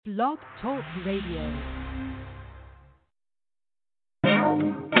Blog Talk Radio.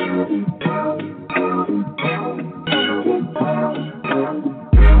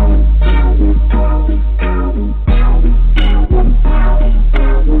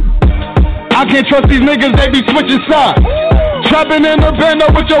 I can't trust these niggas, they be switching sides. Trapping in the band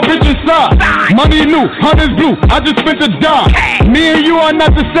up with your bitch inside. Money new, hundreds blue, I just spent a dime. Me and you are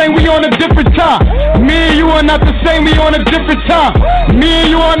not the same, we on a different time. Me and you are not the same, we on a different time. Me and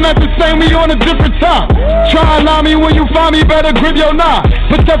you are not the same, we on a different time. Try and lie me when you find me, better grip your knife.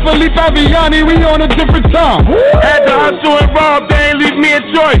 Patefali Fabiani, we on a different time. Had to hustle and rob, they ain't leave me a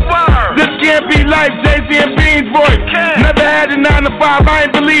choice. This can't be life, Jay-Z and Bean's voice. Never had a 9 to 5, I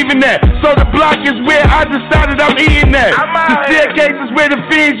ain't believing that. So the block is where I decided I'm eating at. The staircases where the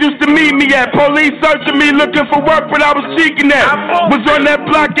fiends used to meet me at. Police searching me looking for work, but I was cheeking at. Was on that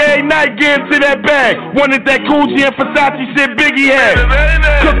block every night getting to that bag. Wanted that Gucci and Versace shit Biggie had.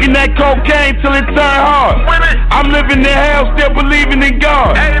 Cooking that cocaine till it turned hard. I'm living in hell, still believing in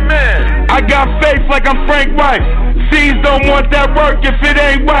God. I got faith like I'm Frank White. C's don't want that work if it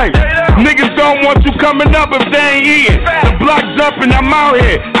ain't right. Niggas don't want you coming up if they ain't eating. The block jumping, I'm out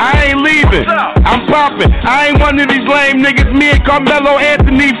here, I ain't leaving. I'm popping, I ain't one of these lame niggas. Me and Carmelo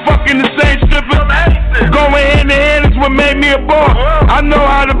Anthony fucking the same strippers. Going hand in hand is what made me a boss. I know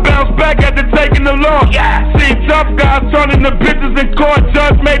how to bounce back after taking the loss. See tough guys turning the bitches in court.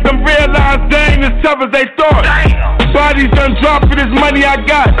 Judge made them realize they ain't as tough as they thought. Bodies done dropped for this money I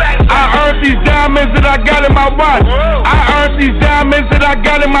got. I earned these diamonds that I got in my watch. I earned these diamonds that I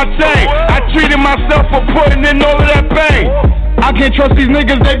got in my chain. I treated myself for putting in all of that pain. I can't trust these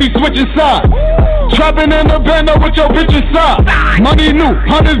niggas, they be switching sides. Trapping in the band up with your bitch inside. Money new,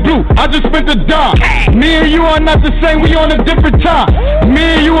 hundreds blue, I just spent a dime. Me and you are not the same, we on a different time. Me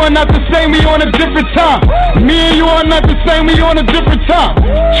and you are not the same, we on a different time. Me and you are not the same, we on a different time.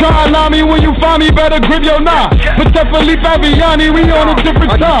 Try and lie me when you find me, better grip your knife. Patefali Fabiani, we on a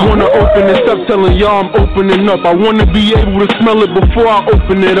different time. I just wanna open this up, telling y'all I'm opening up. I wanna be able to smell it before I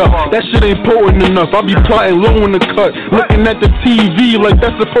open it up. That shit ain't potent enough, I be plotting low in the cut. Looking at the TV like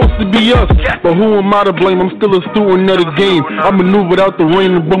that's supposed to be us. But who am I to blame? I'm still a student of the game. I maneuvered out the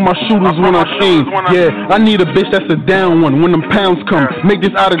rain and brought my shooters when I came. Yeah, I need a bitch that's a down one. When them pounds come, make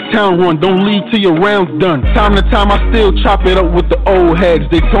this out of town run. Don't leave till your round's done. Time to time I still chop it up with the old heads.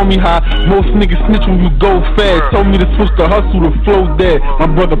 They told me how most niggas snitch when you go fast. Told me to switch the hustle to flow dead. My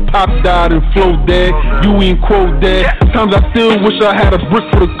brother Pop died and Flow dead. You ain't Quo dead. Times I still wish I had a brick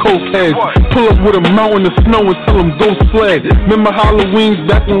for the coke heads. Pull up with a mountain of snow and tell them go sled. Remember Halloween's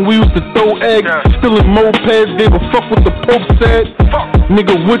back when we used to throw eggs? Still in mopeds, gave a fuck what the Pope said.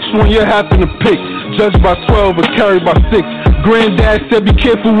 Nigga, which one you happen to pick? Judged by 12 or carried by 6. Granddad said be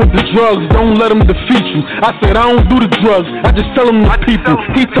careful with the drugs, don't let them defeat you. I said I don't do the drugs, I just tell them the people.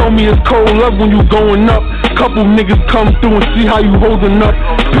 He told me it's cold love when you going up. Couple niggas come through and see how you holding up.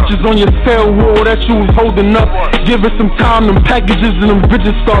 Pictures on your cell wall that you was holding up. Give it some time, them packages and them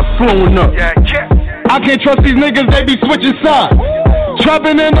bitches start flowing up. I can't trust these niggas, they be switching sides.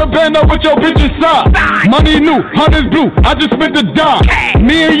 Trapping in the band up with your bitch inside. Money new, hundreds blue, I just spent a dime.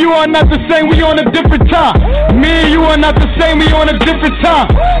 Me and you are not the same, we on a different time. Me and you are not the same, we on a different time.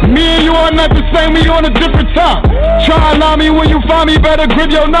 Me and you are not the same, we on a different time. Try and lie me when you find me, better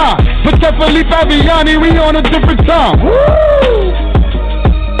grip your knife. Patefali Fabiani, we on a different time. Woo!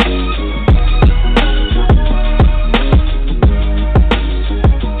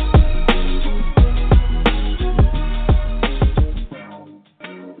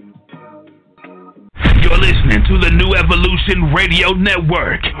 Listening to the New Evolution Radio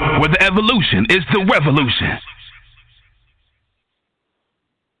Network, where the evolution is the revolution.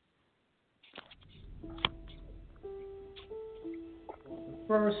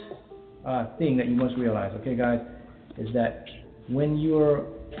 First thing that you must realize, okay, guys, is that when you're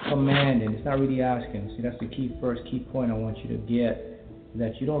commanding, it's not really asking. See, that's the key point I want you to get,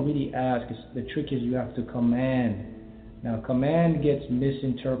 that you don't really ask. The trick is you have to command. Now, command gets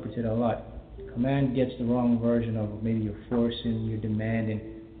misinterpreted a lot. Command gets the wrong version of it. Maybe you're forcing, you're demanding.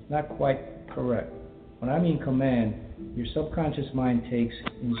 It's not quite correct. When I mean command, your subconscious mind takes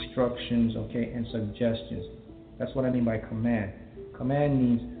instructions, okay, and suggestions. That's what I mean by command. Command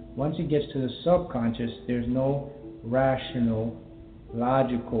means once it gets to the subconscious, there's no rational,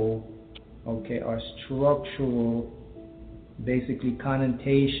 logical, okay, or structural, basically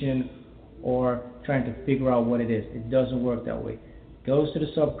connotation or trying to figure out what it is. It doesn't work that way. Goes to the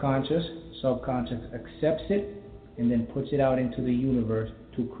subconscious accepts it, and then puts it out into the universe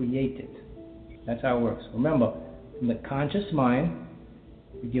to create it. That's how it works. Remember, from the conscious mind,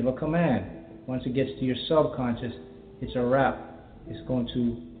 you give a command. Once it gets to your subconscious, it's a wrap. It's going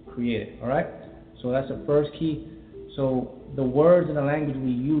to create it. All right? So that's the first key. So the words and the language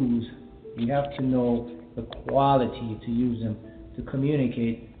we use, you have to know the quality to use them to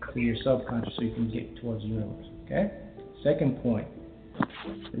communicate to your subconscious so you can get towards the universe. Okay? Second point.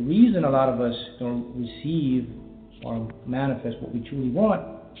 The reason a lot of us don't receive or manifest what we truly want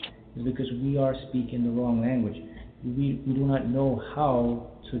is because we are speaking the wrong language. We do not know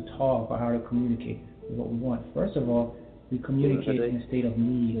how to talk or how to communicate with what we want. First of all, we communicate in a state of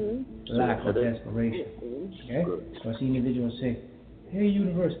need, lack, or desperation. Okay? So I see individuals say, "Hey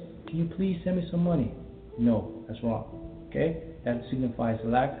universe, can you please send me some money?" No, that's wrong. Okay? That signifies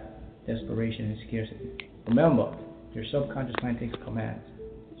lack, desperation, and scarcity. Remember, your subconscious mind takes commands.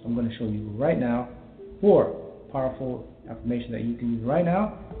 So I'm going to show you right now 4 powerful affirmations that you can use right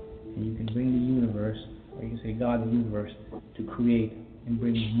now, and you can bring the universe, or you can say God, the universe, to create and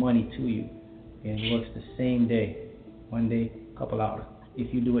bring money to you. And it works the same day, one day, couple hours,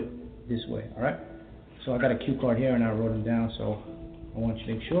 if you do it this way. All right? So I got a cue card here, and I wrote them down, so I want you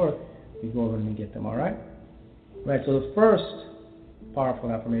to make sure you go over them and get them. All right? Right. So the first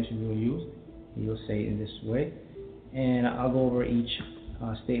powerful affirmation you'll say it in this way, and I'll go over each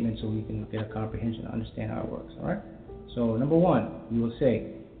statement so we can get a comprehension and understand how it works. All right? So number 1, you will say,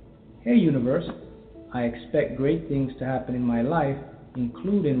 "Hey universe, I expect great things to happen in my life,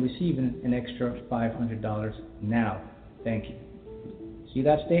 including receiving an extra $500 now. Thank you." See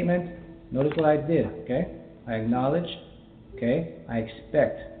that statement? Notice what I did, okay? I acknowledge, okay? I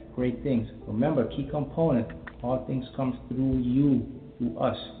expect great things. Remember, key component, all things come through you, through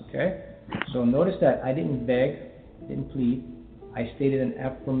us, okay? So notice that I didn't beg, didn't plead. I stated an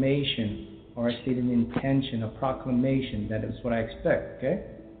affirmation, or I stated an intention, a proclamation that is what I expect, okay?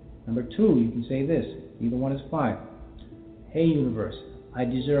 Number 2, you can say this. Either one is fine. "Hey universe, I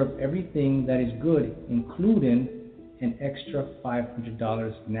deserve everything that is good, including an extra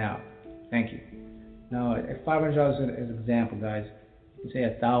 $500 now. Thank you." Now, $500 is an example, guys. You can say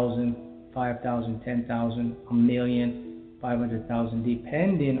 1,000, 5,000, 10,000, a million, 500,000,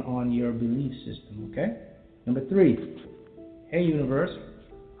 depending on your belief system, okay? Number 3, "Hey universe,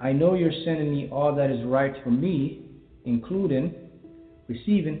 I know you're sending me all that is right for me, including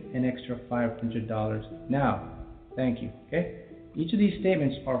receiving an extra $500 now. Thank you." Okay? Each of these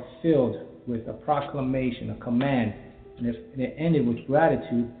statements are filled with a proclamation, a command, and they're ended with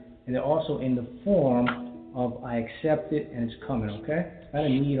gratitude, and they're also in the form of "I accept it and it's coming." Okay? It's not a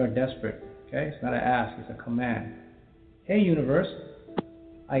need or desperate. Okay? It's not an ask, it's a command. "Hey universe,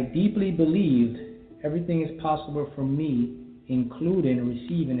 I deeply believed everything is possible for me, including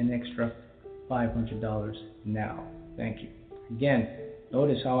receiving an extra $500 now. Thank you." Again,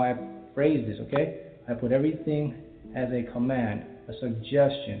 notice how I phrase this, okay? I put everything as a command, a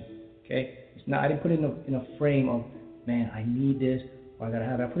suggestion, okay? It's not. I didn't put it in a frame of, man, I need this, or I gotta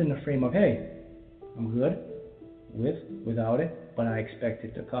have it. I put it in a frame of, hey, I'm good without it, but I expect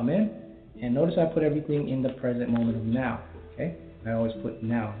it to come in. And notice I put everything in the present moment of now, okay? I always put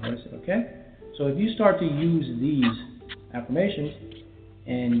now. Notice it, okay? So if you start to use these affirmations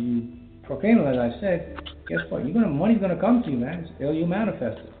and you proclaim it, as I said, guess what? Money's gonna come to you, man. You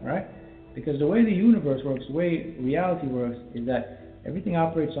manifest it, all right? Because the way the universe works, the way reality works, is that everything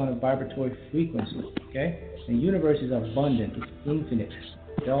operates on a vibratory frequency, okay? And the universe is abundant, it's infinite.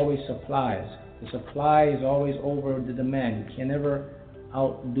 It always supplies. The supply is always over the demand. You can never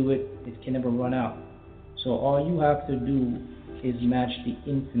outdo it. It can never run out. So all you have to do is match the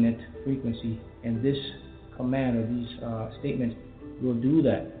infinite frequency, and this command or these statements will do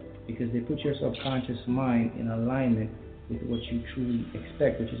that, because they put your subconscious mind in alignment with what you truly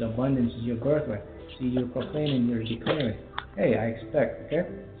expect, which is abundance is your birthright. See, you're proclaiming, you're declaring, hey, I expect, okay?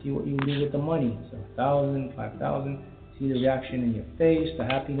 See what you do with the money. So 1,000, 5,000. See the reaction in your face, the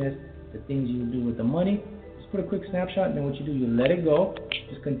happiness, the things you do with the money. Just put a quick snapshot, and then what you do, you let it go.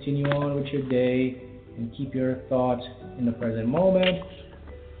 Just continue on with your day and keep your thoughts in the present moment.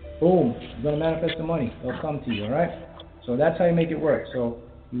 Boom, you're going to manifest the money. It'll come to you, all right? So that's how you make it work. So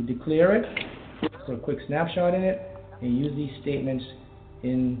you declare it, put a quick snapshot in it, and use these statements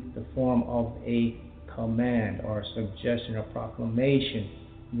in the form of a command or a suggestion or proclamation,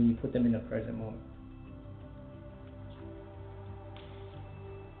 and then you put them in the present moment.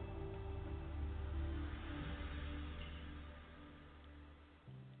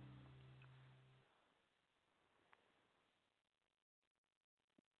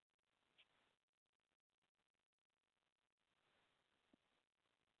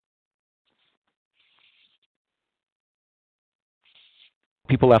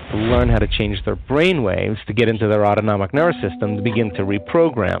 People have to learn how to change their brain waves to get into their autonomic nervous system to begin to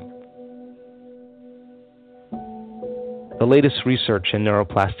reprogram. The latest research in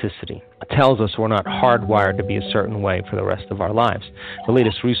neuroplasticity tells us we're not hardwired to be a certain way for the rest of our lives. The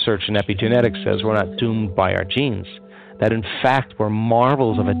latest research in epigenetics says we're not doomed by our genes, that in fact we're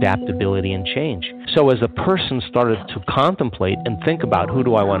marvels of adaptability and change. So as a person started to contemplate and think about who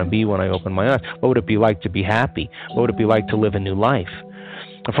do I want to be when I open my eyes, what would it be like to be happy, what would it be like to live a new life?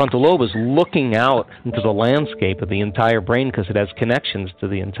 The frontal lobe is looking out into the landscape of the entire brain because it has connections to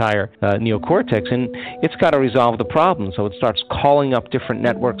the entire neocortex, and it's got to resolve the problem. So it starts calling up different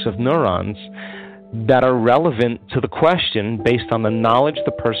networks of neurons that are relevant to the question based on the knowledge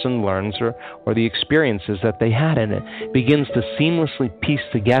the person learns or the experiences that they had, and it begins to seamlessly piece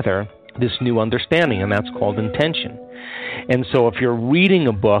together this new understanding, and that's called intention. And so if you're reading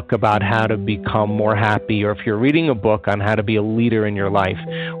a book about how to become more happy, or if you're reading a book on how to be a leader in your life,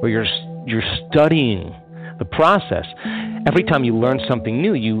 or you're studying the process, every time you learn something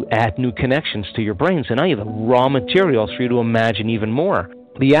new, you add new connections to your brain. So now you have the raw materials for you to imagine even more.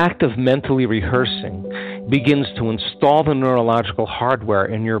 The act of mentally rehearsing begins to install the neurological hardware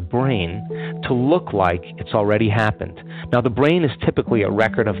in your brain to look like it's already happened. Now, the brain is typically a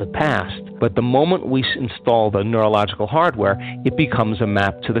record of the past, but the moment we install the neurological hardware, it becomes a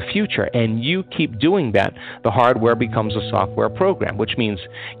map to the future. And you keep doing that, the hardware becomes a software program, which means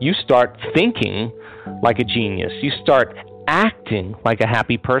you start thinking like a genius. You start acting like a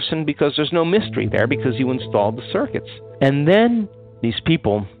happy person because there's no mystery there, because you installed the circuits. And then these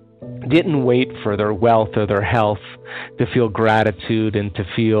people didn't wait for their wealth or their health to feel gratitude and to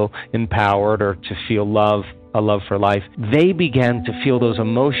feel empowered or to feel love, a love for life. They began to feel those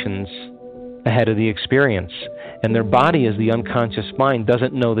emotions ahead of the experience. And their body, as the unconscious mind,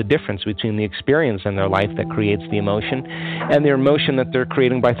 doesn't know the difference between the experience in their life that creates the emotion and the emotion that they're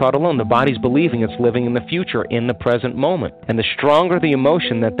creating by thought alone. The body's believing it's living in the future, in the present moment. And the stronger the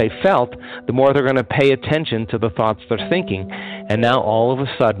emotion that they felt, the more they're going to pay attention to the thoughts they're thinking. And now all of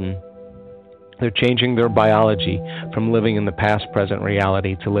a sudden, they're changing their biology from living in the past present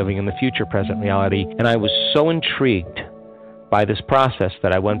reality to living in the future present reality. And I was so intrigued by this process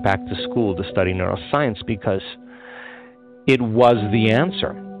that I went back to school to study neuroscience, because it was the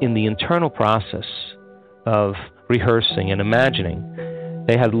answer. In the internal process of rehearsing and imagining,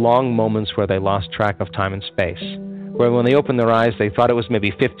 they had long moments where they lost track of time and space, where when they opened their eyes, they thought it was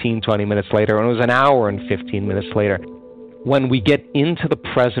maybe 15, 20 minutes later, and it was an hour and 15 minutes later. When we get into the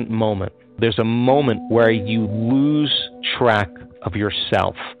present moment, there's a moment where you lose track of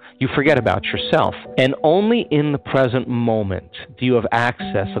yourself. You forget about yourself. And only in the present moment do you have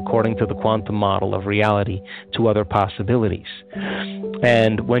access, according to the quantum model of reality, to other possibilities.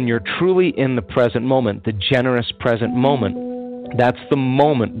 And when you're truly in the present moment, the generous present moment, that's the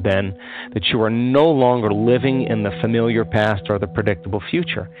moment then that you are no longer living in the familiar past or the predictable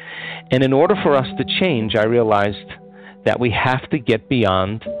future. And in order for us to change, I realized that we have to get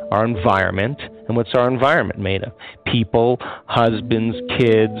beyond our environment. And what's our environment made of? People, husbands,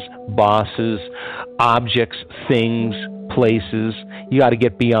 kids, bosses, objects, things, places. You got to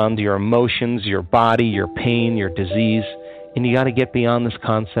get beyond your emotions, your body, your pain, your disease. And you got to get beyond this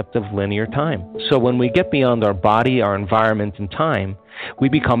concept of linear time. So when we get beyond our body, our environment, and time, we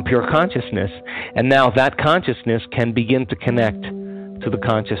become pure consciousness. And now that consciousness can begin to connect to the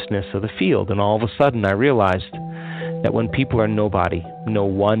consciousness of the field. And all of a sudden I realized that when people are nobody, no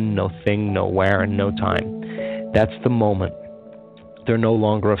one, no thing, no where, and no time, that's the moment. They're no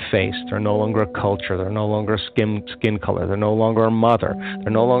longer a face, they're no longer a culture, they're no longer a skin color, they're no longer a mother,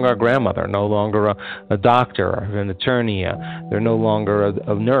 they're no longer a grandmother, no longer a doctor or an attorney, they're no longer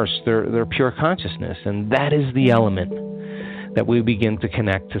a nurse, they're pure consciousness. And that is the element that we begin to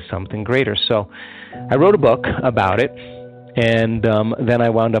connect to something greater. So I wrote a book about it. And then I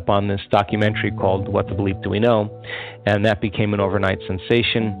wound up on this documentary called What the Bleep Do We Know? And that became an overnight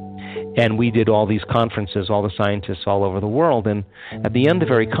sensation. And we did all these conferences, all the scientists all over the world. And at the end of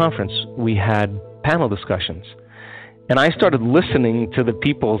every conference, we had panel discussions. And I started listening to the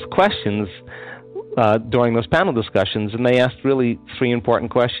people's questions during those panel discussions. And they asked really three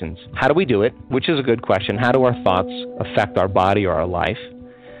important questions. How do we do it? Which is a good question. How do our thoughts affect our body or our life?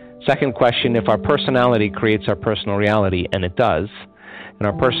 Second question, if our personality creates our personal reality, and it does, and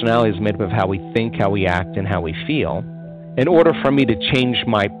our personality is made up of how we think, how we act, and how we feel, in order for me to change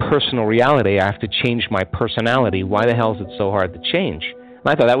my personal reality, I have to change my personality. Why the hell is it so hard to change? And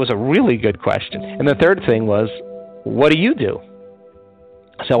I thought that was a really good question. And the third thing was, what do you do?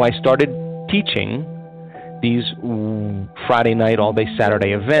 So I started teaching these Friday night, all-day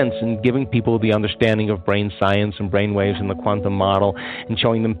Saturday events and giving people the understanding of brain science and brain waves and the quantum model and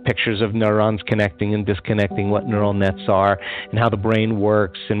showing them pictures of neurons connecting and disconnecting, what neural nets are and how the brain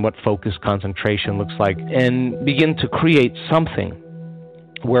works and what focus concentration looks like, and begin to create something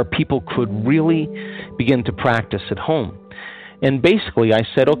where people could really begin to practice at home. And basically I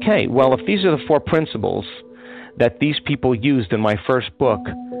said, okay, well, if these are the 4 principles that these people used in my first book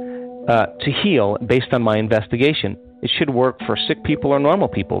to heal based on my investigation, it should work for sick people or normal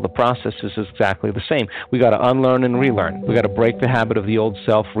people. The process is exactly the same. We got to unlearn and relearn. We got to break the habit of the old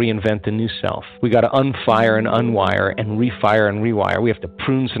self, reinvent a new self. We got to unfire and unwire and refire and rewire. We have to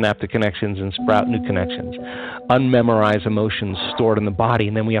prune synaptic connections and sprout new connections. Unmemorize emotions stored in the body,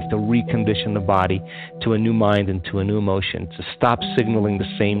 and then we have to recondition the body to a new mind and to a new emotion, to stop signaling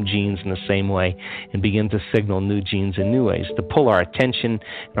the same genes in the same way and begin to signal new genes in new ways, to pull our attention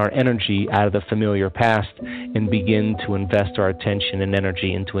and our energy out of the familiar past and begin to invest our attention and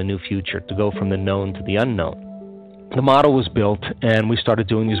energy into a new future, to go from the known to the unknown. The model was built, and we started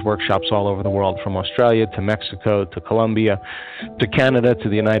doing these workshops all over the world, from Australia to Mexico to Colombia to Canada to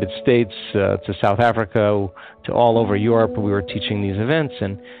the United States to South Africa to all over Europe. We were teaching these events,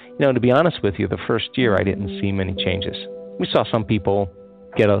 and to be honest with you, the first year I didn't see many changes. We saw some people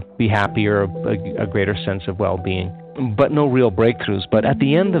be happier, a greater sense of well-being, but no real breakthroughs. But at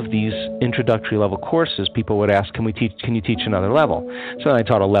the end of these introductory level courses, people would ask, can you teach another level? So then I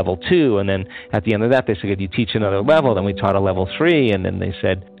taught a level 2, and then at the end of that they said, can you teach another level? Then we taught a level 3, and then they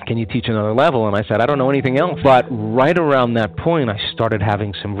said, can you teach another level? And I said, I don't know anything else. But right around that point, I started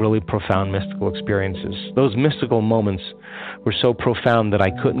having some really profound mystical experiences. Those mystical moments were so profound that I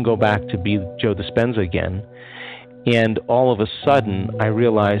couldn't go back to be Joe Dispenza again. And all of a sudden, I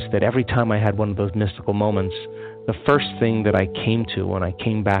realized that every time I had one of those mystical moments, the first thing that I came to when I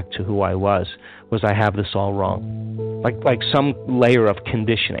came back to who I was I have this all wrong. Like some layer of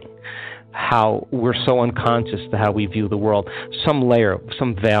conditioning, how we're so unconscious to how we view the world. Some layer,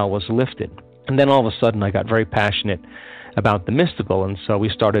 some veil was lifted. And then all of a sudden I got very passionate about the mystical, and so we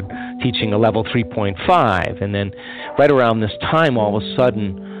started teaching a level 3.5. And then right around this time, all of a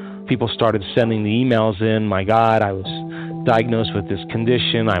sudden, people started sending the emails in. My God, I was diagnosed with this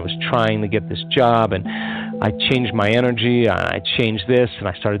condition. I was trying to get this job, and I changed my energy. I changed this, and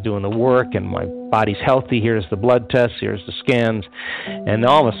I started doing the work, and my body's healthy. Here's the blood tests. Here's the scans. And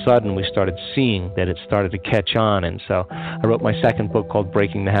all of a sudden, we started seeing that it started to catch on. And so I wrote my second book called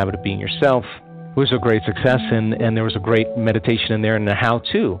Breaking the Habit of Being Yourself. It was a great success, and there was a great meditation in there and a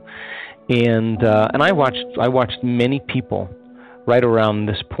how-to. And I watched many people right around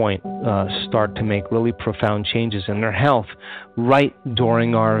this point start to make really profound changes in their health right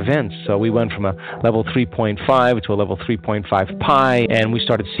during our events. So we went from a level 3.5 to a level 3.5 pi, and we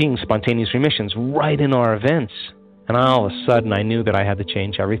started seeing spontaneous remissions right in our events. And all of a sudden, I knew that I had to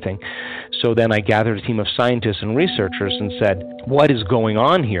change everything. So then I gathered a team of scientists and researchers and said, what is going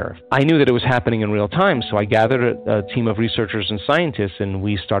on here? I knew that it was happening in real time, so I gathered a team of researchers and scientists, and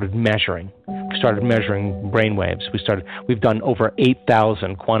we started measuring. We started measuring brain waves. We've done over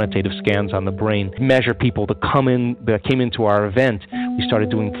 8,000 quantitative scans on the brain. Measure people that came into our event. We started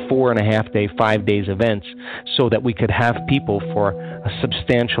doing 4.5-day, 5 days events so that we could have people for a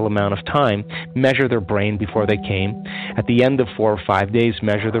substantial amount of time measure their brain before they came. At the end of 4 or 5 days,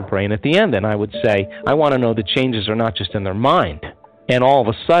 measure their brain at the end. And I would say, I want to know the changes are not just in their mind. And all of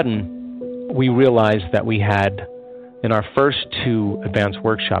a sudden, we realized that we had, in our first 2 advanced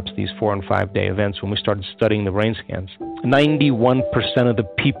workshops, these 4 and 5 day events, when we started studying the brain scans, 91% of the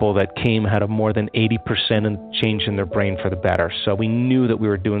people that came had a more than 80% change in their brain for the better. So we knew that we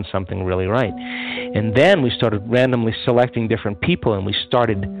were doing something really right. And then we started randomly selecting different people, and we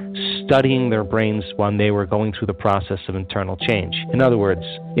started studying their brains when they were going through the process of internal change. In other words,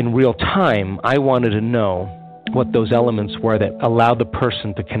 in real time, I wanted to know what those elements were that allowed the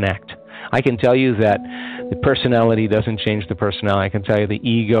person to connect. I can tell you that the personality doesn't change the personality. I can tell you the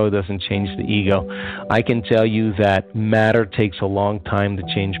ego doesn't change the ego. I can tell you that matter takes a long time to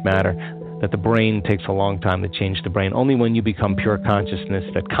change matter, that the brain takes a long time to change the brain. Only when you become pure consciousness,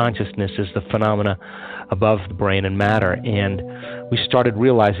 that consciousness is the phenomena above the brain and matter. And we started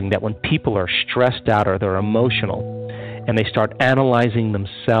realizing that when people are stressed out or they're emotional, and they start analyzing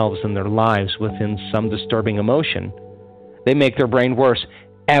themselves and their lives within some disturbing emotion, they make their brain worse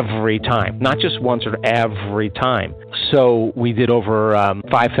every time, not just once or every time. So we did over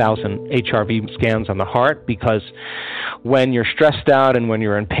 5,000 HRV scans on the heart, because when you're stressed out and when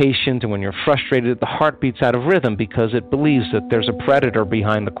you're impatient and when you're frustrated, the heart beats out of rhythm because it believes that there's a predator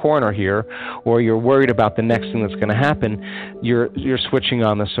behind the corner here, or you're worried about the next thing that's going to happen. You're switching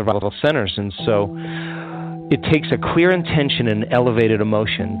on the survival centers. And so it takes a clear intention and elevated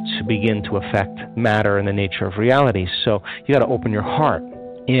emotion to begin to affect matter and the nature of reality. So you got to open your heart.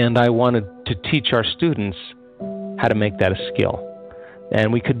 And I wanted to teach our students how to make that a skill.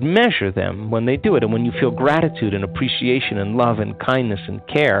 And we could measure them when they do it. And when you feel gratitude and appreciation and love and kindness and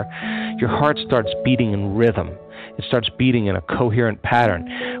care, your heart starts beating in rhythm. It starts beating in a coherent pattern.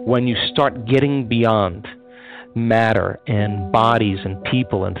 When you start getting beyond matter and bodies and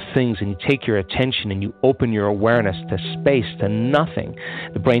people and things, and you take your attention and you open your awareness to space, to nothing,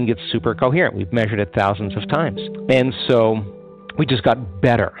 the brain gets super coherent. We've measured it thousands of times. And so we just got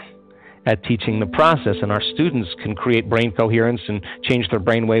better at teaching the process, and our students can create brain coherence and change their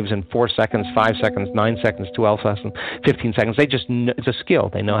brain waves in 4 seconds, 5 seconds, 9 seconds, 12 seconds, 15 seconds. They just it's a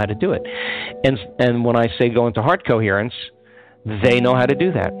skill. They know how to do it. And when I say go into heart coherence, they know how to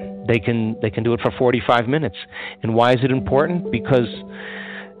do that. They can do it for 45 minutes. And why is it important? Because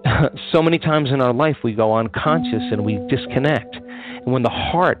so many times in our life we go unconscious and we disconnect. And when the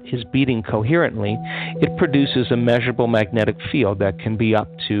heart is beating coherently, it produces a measurable magnetic field that can be up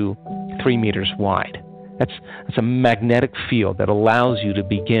to 3 meters wide. That's a magnetic field that allows you to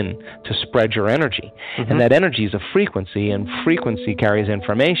begin to spread your energy. Mm-hmm. And that energy is a frequency, and frequency carries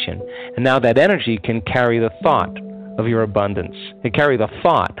information. And now that energy can carry the thought of your abundance. It carry the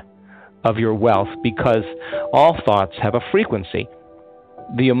thought of your wealth, because all thoughts have a frequency.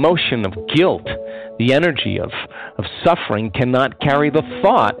 The emotion of guilt, the energy of suffering cannot carry the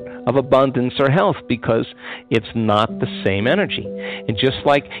thought of abundance or health, because it's not the same energy. And just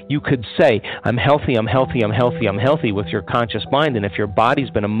like you could say, I'm healthy, I'm healthy, I'm healthy, I'm healthy with your conscious mind, and if your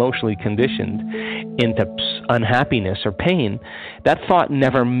body's been emotionally conditioned into unhappiness or pain, that thought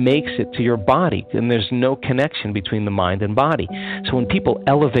never makes it to your body, and there's no connection between the mind and body. So when people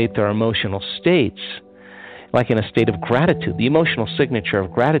elevate their emotional states, like in a state of gratitude, the emotional signature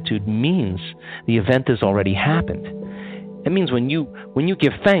of gratitude means the event has already happened. It means when you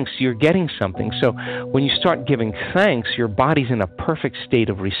give thanks, you're getting something. So when you start giving thanks, your body's in a perfect state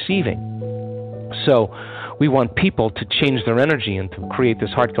of receiving. So we want people to change their energy and to create this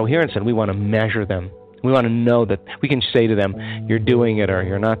heart coherence, and we want to measure them. We want to know that we can say to them, you're doing it or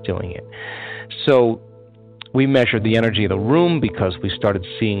you're not doing it. So we measured the energy of the room, because we started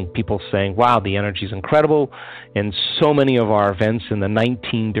seeing people saying, wow, the energy is incredible. And so many of our events in the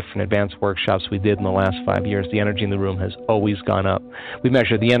 19 different advanced workshops we did in the last 5 years, the energy in the room has always gone up. We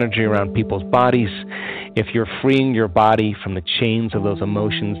measured the energy around people's bodies. If you're freeing your body from the chains of those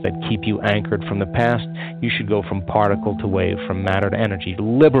emotions that keep you anchored from the past, you should go from particle to wave, from matter to energy,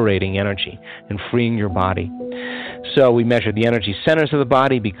 liberating energy and freeing your body. So we measure the energy centers of the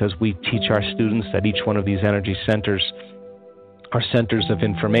body, because we teach our students that each one of these energy centers are centers of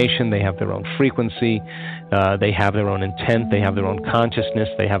information. They have their own frequency, they have their own intent, they have their own consciousness,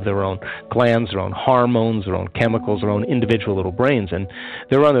 they have their own glands, their own hormones, their own chemicals, their own individual little brains, and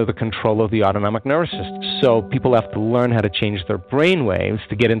they're under the control of the autonomic nervous system. So people have to learn how to change their brain waves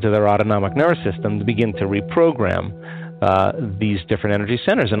to get into their autonomic nervous system to begin to reprogram these different energy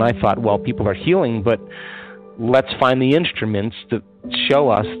centers. And I thought, well, people are healing, but let's find the instruments to show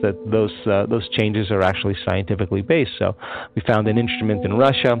us that those changes are actually scientifically based. So we found an instrument in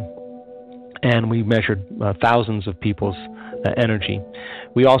Russia, and we measured thousands of people's energy.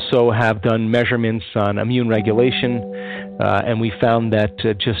 We also have done measurements on immune regulation, and we found that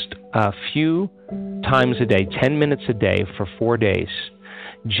just a few times a day, 10 minutes a day for 4 days,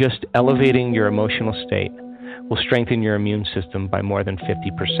 just elevating your emotional state will strengthen your immune system by more than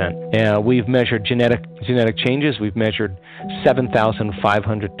 50%. We've measured genetic changes. We've measured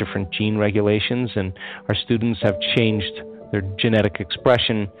 7,500 different gene regulations, and our students have changed their genetic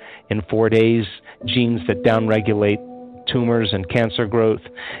expression in 4 days. Genes that downregulate tumors and cancer growth,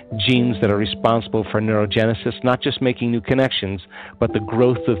 genes that are responsible for neurogenesis, not just making new connections, but the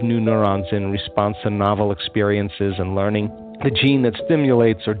growth of new neurons in response to novel experiences and learning. The gene that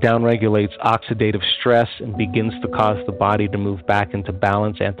stimulates or downregulates oxidative stress and begins to cause the body to move back into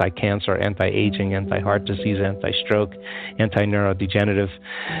balance, anti-cancer, anti-aging, anti-heart disease, anti-stroke, anti-neurodegenerative.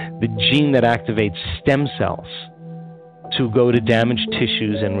 The gene that activates stem cells to go to damaged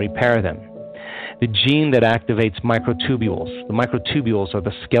tissues and repair them. The gene that activates microtubules. The microtubules are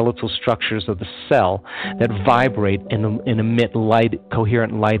the skeletal structures of the cell that vibrate and emit light,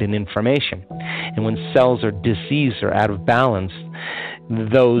 coherent light and information. And when cells are diseased or out of balance,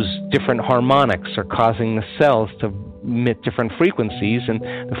 those different harmonics are causing the cells to emit different frequencies, and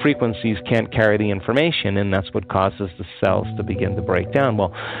the frequencies can't carry the information, and that's what causes the cells to begin to break down.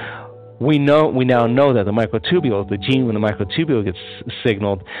 Well, we now know that the microtubule, the gene when the microtubule gets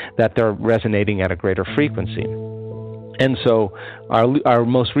signaled, that they're resonating at a greater frequency. And so our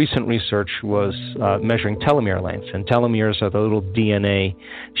most recent research was measuring telomere lengths. And telomeres are the little DNA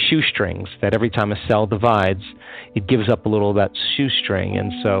shoestrings that every time a cell divides, it gives up a little of that shoestring.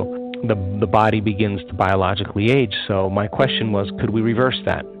 And so the body begins to biologically age. So my question was, could we reverse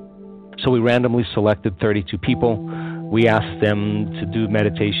that? So we randomly selected 32 people. We asked them to do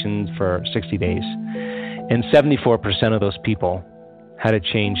meditation for 60 days. And 74% of those people had a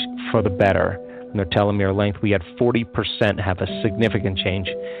change for the better in their telomere length. We had 40% have a significant change,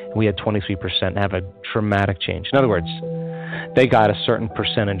 and we had 23% have a dramatic change. In other words, they got a certain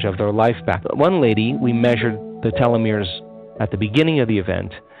percentage of their life back. One lady, we measured the telomeres at the beginning of the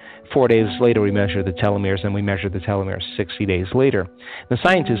event. 4 days later, we measured the telomeres, and we measured the telomeres 60 days later. The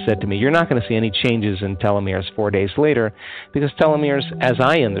scientist said to me, you're not going to see any changes in telomeres 4 days later, because telomeres, as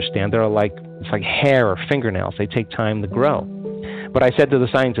I understand, it's like hair or fingernails. They take time to grow. But I said to the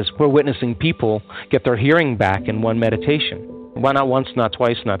scientists, we're witnessing people get their hearing back in one meditation. Why not once, not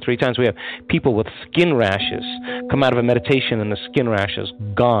twice, not 3 times? We have people with skin rashes come out of a meditation and the skin rash is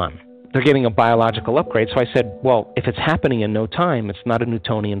gone. They're getting a biological upgrade. So I said, well, if it's happening in no time, it's not a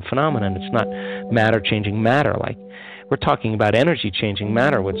Newtonian phenomenon. It's not matter changing matter. Like, we're talking about energy changing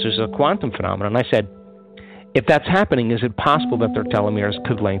matter, which is a quantum phenomenon. And I said, if that's happening, is it possible that their telomeres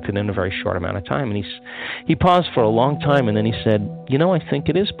could lengthen in a very short amount of time? And he paused for a long time, and then he said, I think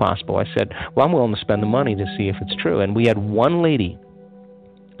it is possible. I said, well, I'm willing to spend the money to see if it's true. And we had one lady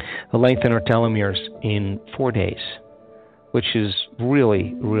who lengthened her telomeres in 4 days, which is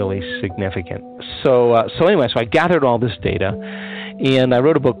really, really significant. So anyway, I gathered all this data, and I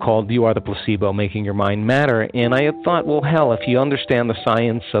wrote a book called You Are the Placebo, Making Your Mind Matter. And I had thought, well, hell, if you understand the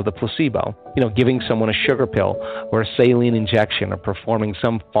science of the placebo, giving someone a sugar pill or a saline injection or performing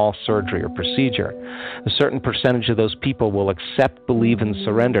some false surgery or procedure, a certain percentage of those people will accept, believe, and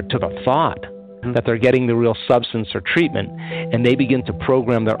surrender to the thought that they're getting the real substance or treatment, and they begin to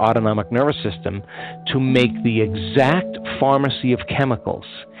program their autonomic nervous system to make the exact pharmacy of chemicals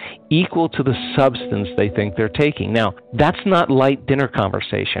equal to the substance they think they're taking. Now, that's not light dinner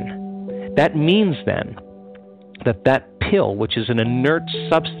conversation. That means then that pill, which is an inert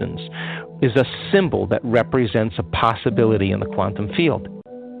substance, is a symbol that represents a possibility in the quantum field.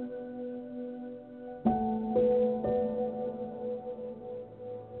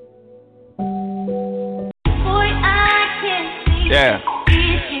 Yeah.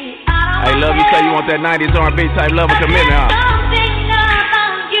 Hey, love, you say you want that 90s R&B type love and commitment, huh?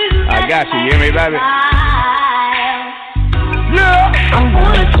 I got you hear me, baby? Yeah. I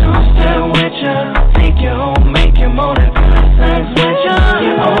wanted to stay with you, take you home, make you more than good sex with you.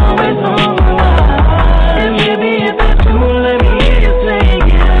 You're always on my mind. And maybe if that's true, let me hear you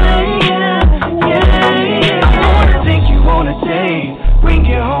say, yeah. I wanna take you on a date, bring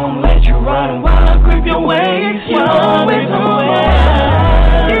you home, let you run while I grip your waist. You're always on my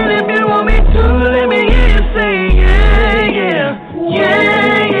mind. And if you want me to, let me hear you say, yeah.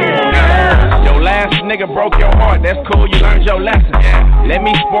 Your last nigga broke your heart, that's cool, you learned your lesson. Let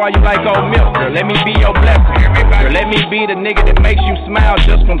me spoil you like old milk, girl, let me be your blessing. Girl, let me be the nigga that makes you smile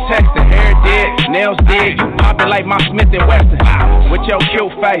just from texting. Hair did, nails did, you poppin' like my Smith & Wesson. With your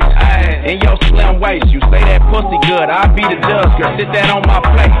cute face and your slim waist, you say that pussy good, I'll be the judge, girl, sit that on my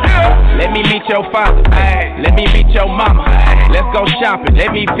plate. Let me meet your father, let me meet your mama. Let's go shopping,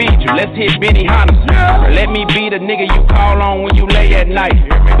 let me feed you, let's hit Benny Hanna's. Girl, let me be the nigga you call on when you lay at night.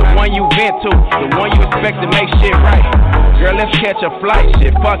 The one you vent to, the one you expect to make shit right. Girl, let's catch a flight,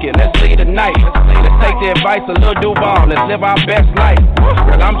 shit, fuck it, let's leave the night. Let's take the advice of Lil Duval, let's live our best life.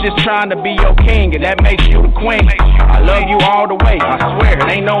 Girl, I'm just trying to be your king, and that makes you the queen. I love you all the way, I swear, it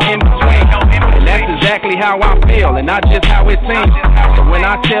ain't no in between. And that's exactly how I feel, and not just how it seems. So when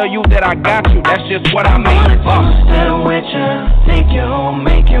I tell you that I got you, that's just what I mean. Stay with you, take you home,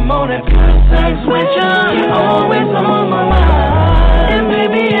 make you more than good sex with you. You're always on my mind. And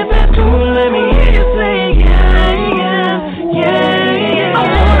baby, if that's true, let me hear you say, yeah. I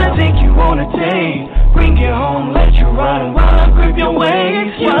wanna take you on a date, bring you home, let you run while I grip your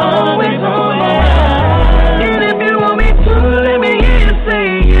waist. You're always on my mind. And if you want me to, let me hear you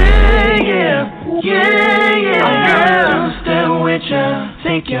say, yeah. I'm gonna stay with you,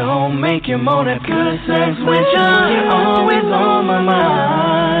 take you home, make you more than good sex with you. You're always on my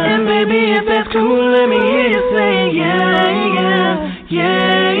mind. And baby, if that's true, let me hear you say, yeah.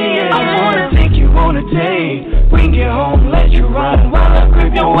 I wanna take you on a date, bring you home, let you run while I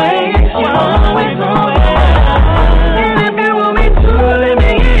grip your waist. You're always on my mind. And if you want me to, let me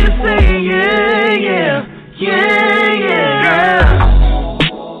hear you say, yeah.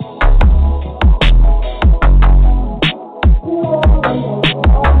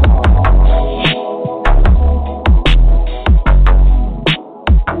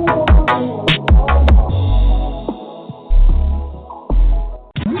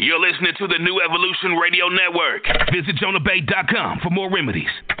 You're listening to the New Evolution Radio Network. Visit JonahBey.com for more remedies.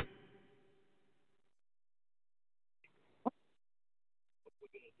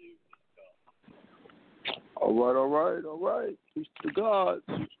 All right. Peace to God.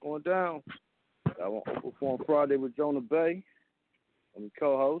 What's going down? I want to perform Friday with Jonah Bey. I'm the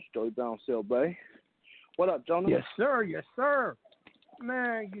co-host, Joey Bouncell Bay. What up, Jonah? Yes, sir.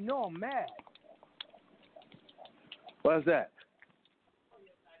 Man, you know I'm mad. Why's that?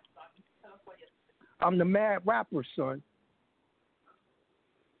 I'm the mad rapper, son.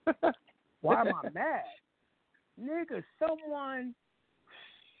 Why am I mad? Nigga,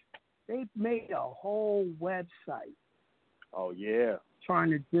 they made a whole website. Oh, yeah.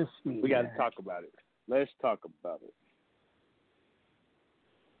 Trying to diss me. We got to talk about it. Let's talk about it.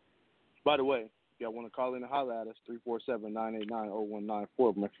 By the way, if y'all want to call in and holler at us,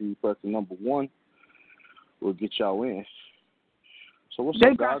 347-989-0194. Make sure you press the number 1. We'll get y'all in. So what's they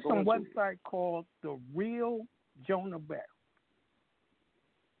up, got guys? some website called The Real Jonah Bey.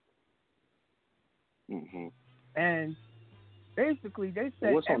 Mm-hmm. And basically they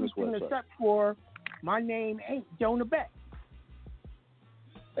said what's on this everything website? except for my name ain't Jonah Bey.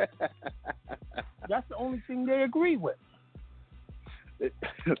 That's the only thing they agree with.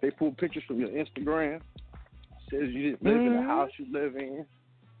 They pull pictures from your Instagram. Says you didn't live in the house you live in.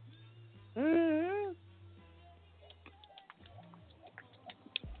 Mm-hmm.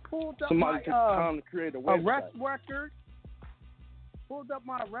 Pulled up Somebody my took time to create a website. arrest record. Pulled up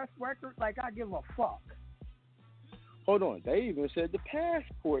my arrest record like I give a fuck. Hold on. They even said the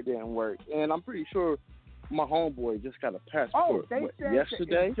passport didn't work. And I'm pretty sure my homeboy just got a passport They said yesterday.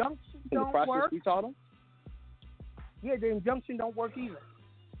 the injunction in the don't process work. we taught him. Yeah, the injunction don't work either.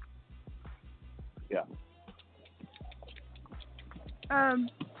 Yeah.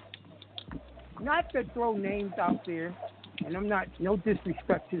 Not to throw names out there, and I'm not, no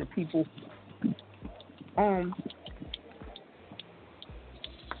disrespect to the people. I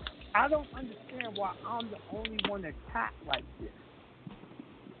don't understand why I'm the only one attacked like this.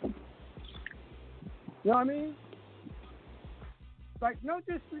 You know what I mean? Like, no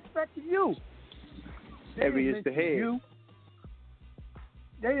disrespect to you. Heavy is the head. You.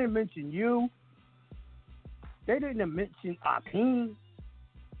 They didn't mention you. They didn't mention Akeem.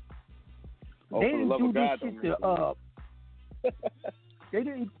 They didn't do this shit to They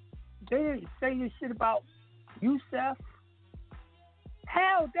didn't say this shit about Youssef.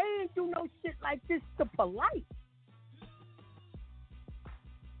 Hell, they didn't do no shit like this to Polite.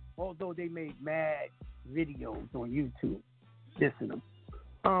 Although they made mad videos on YouTube dissing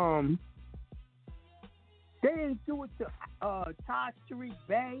them. They didn't do it to Taj Tariq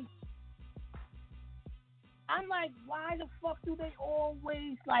Bey. I'm like, why the fuck do they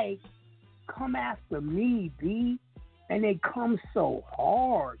always like come after me, B? And they come so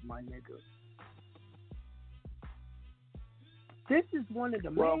hard, my nigga. This is one of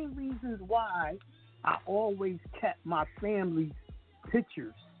the main reasons why I always kept my family's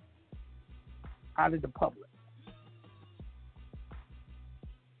pictures out of the public.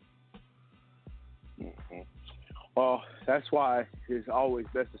 Mm-hmm. Well, that's why it's always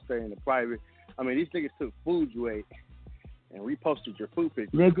best to stay in the private. I mean, these niggas took food you ate and reposted your food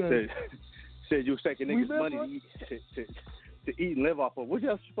pictures. Nigga. Said you was taking niggas' money to eat and live off of. What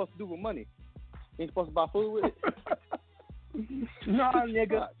else you supposed to do with money? You ain't supposed to buy food with it? No,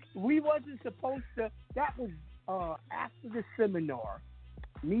 nigga. We wasn't supposed to. That was after the seminar.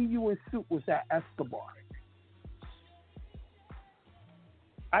 Me, you, and Soup was at Escobar.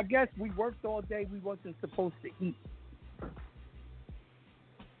 I guess we worked all day. We wasn't supposed to eat.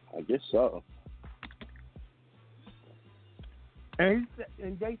 I guess so. And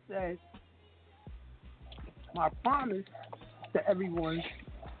they said, my promise to everyone is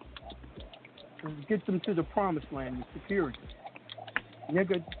to get them to the promised land in security.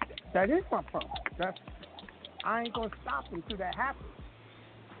 Nigga, that is my promise. I ain't going to stop until that happens.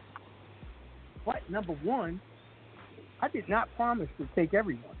 But number one, I did not promise to take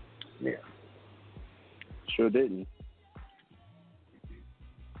everyone there. Sure didn't.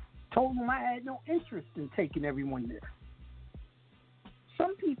 Told them I had no interest in taking everyone there.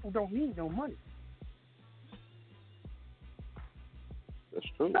 Some people don't need no money. That's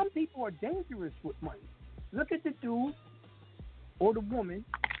true. Some people are dangerous with money. Look at the dude or the woman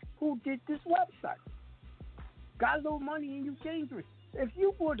who did this website. Got a little money and you dangerous. If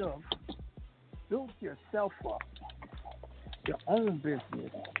you would have built yourself up, your own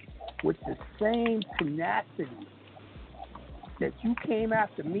business, with the same tenacity that you came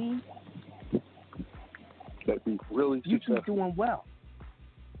after me, that'd be really you successful. keep doing well.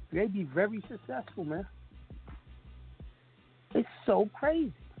 They'd be very successful, man. It's so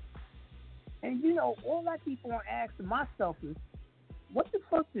crazy. And all I keep on asking myself is, what the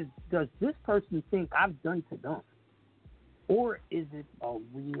fuck does this person think I've done to them? Or is it a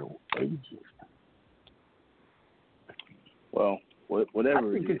real agent? Well, whatever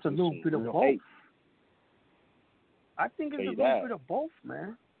I think it is, it's a little bit of both. hate. I think it's a little bit of both,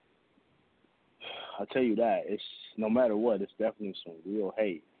 man. I'll tell you that. It's no matter what, it's definitely some real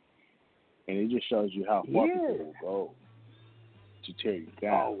hate. And it just shows you how far people will go to tear you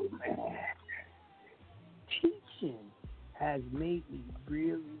down. Oh, man. Teaching has made me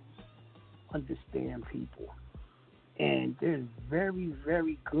really understand people. And there's very,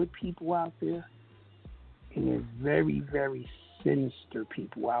 very good people out there. And there's very, very sinister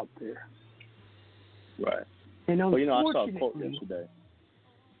people out there. Right. And I saw a quote yesterday.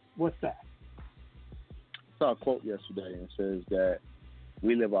 What's that? I saw a quote yesterday, and it says that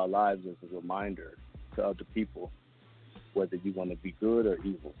we live our lives as a reminder to other people whether you want to be good or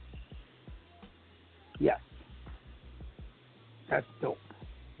evil. Yes. That's dope.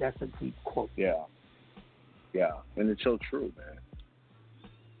 That's a deep quote. Yeah. Yeah. And it's so true, man.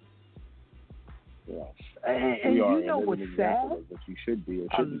 Yeah. And you know what's sad? What you should be or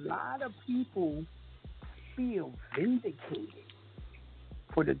a shouldn't be. Lot of people feel vindicated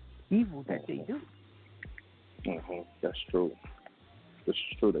for the evil that they do. Mm-hmm. That's true. This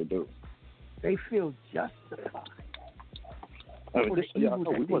is true, they do. They feel justified. I mean,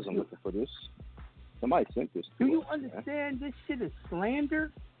 we wasn't looking for this. Somebody sent this to Do you us, understand this shit is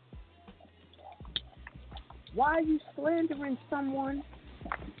slander? Why are you slandering someone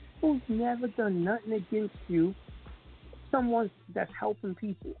who's never done nothing against you, someone that's helping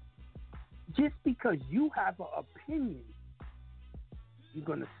people? Just because you have an opinion, you're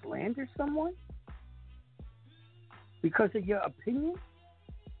going to slander someone? Because of your opinion?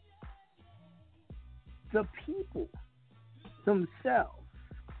 The people themselves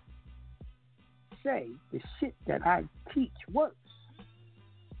say the shit that I teach works.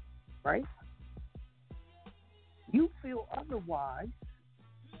 Right? You feel otherwise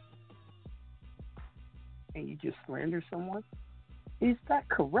and you just slander someone? Is that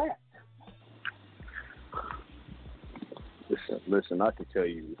correct? Listen, I can tell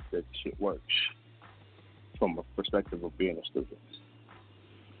you that shit works from a perspective of being a student.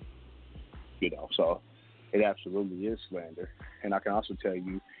 So it absolutely is slander. And I can also tell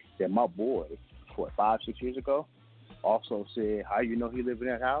you that my boy, 5-6 years ago, also said, how you know he lived in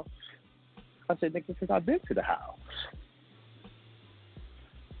that house? I said, nigga, because I've been to the house.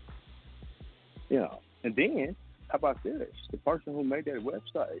 And then, how about this? The person who made that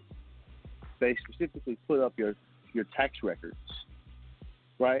website, they specifically put up your tax records,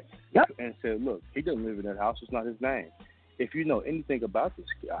 right? Yep. And said, look, he doesn't live in that house. It's not his name. If you know anything about this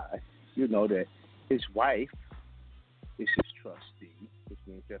guy, you know that his wife is his trustee, which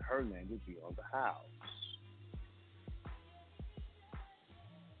means that her name would be on the house.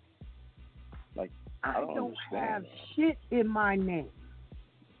 Like, I don't have shit in my name.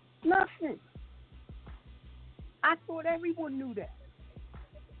 Nothing. I thought everyone knew that.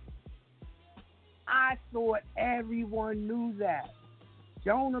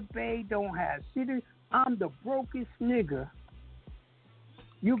 Jonah Bey don't have shit. I'm the brokest nigga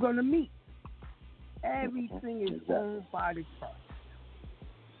you're gonna meet. Everything is owned by the trust.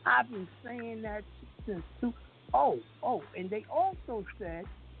 I've been saying that since two. Oh, and they also said,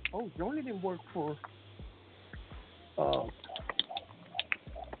 Jonah didn't work for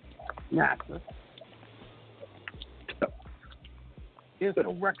NASA. There's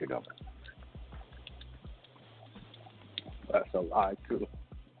no record of it. That's a lie, too.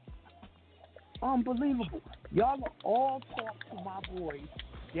 Unbelievable. Y'all all talk to my boy,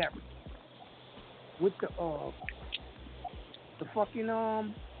 Derek, with the fucking,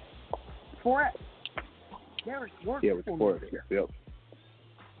 4S. Derek worked for me. Yep.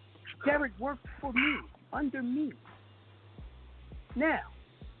 Derek worked for me, under me. Now,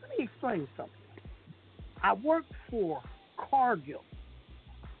 let me explain something. I worked for Cargill.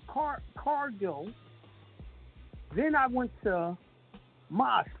 Cargill. Then I went to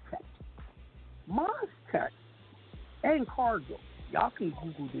Moztec. Moztec and Cargill. Y'all can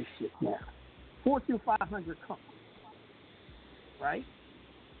Google this shit now. Fortune 500 company. Right?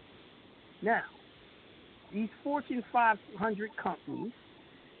 Now, these Fortune 500 companies,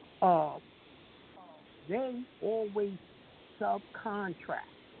 they always subcontract.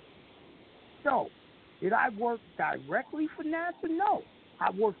 So, did I work directly for NASA? No. I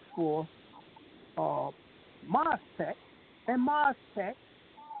worked for Moztec, and Moztec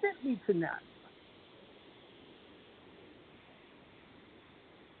sent me to NASA.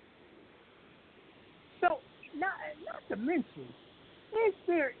 So, not to mention, Is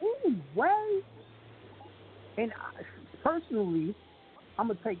there any way? And personally, I'm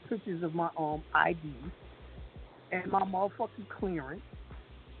gonna take pictures of my ID and my motherfucking clearance.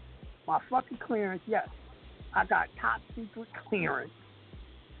 My fucking clearance, yes. I got top secret clearance.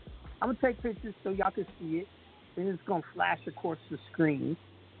 I'm gonna take pictures so y'all can see it. Then it's gonna flash across the screen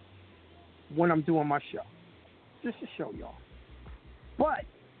when I'm doing my show. Just to show y'all. But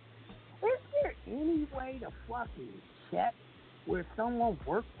is there any way to fucking check where someone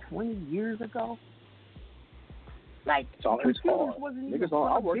worked 20 years ago? Like, it's always hard. Niggas,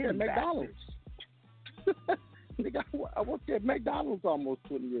 I worked at McDonald's. Nigga, I worked at McDonald's almost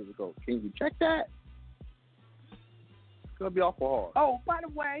 20 years ago. Can you check that? It's gonna be awful hard. Oh, by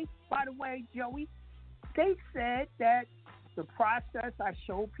the way, Joey, they said that the process I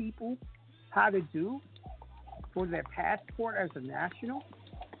show people how to do for their passport as a national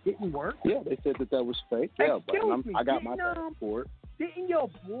didn't work. Yeah, they said that was fake. Yeah, Excuse me, I got my passport. Didn't your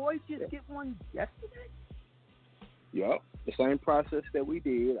boy just get one yesterday? Yep, the same process that we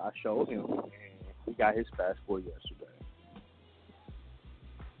did. I showed him, and he got his passport yesterday.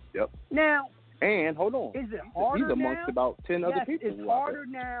 Yep. Now, and hold on, is it harder he's amongst now? about 10 other yes, people. It's harder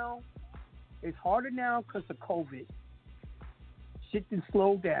now. It's harder now because of COVID. Shit didn't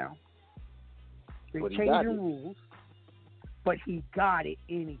slow down. They're changing rules, but he got it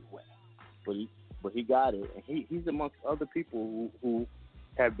anyway. But he got it, and he's amongst other people who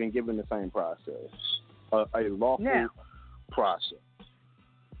have been given the same process, a lawful process.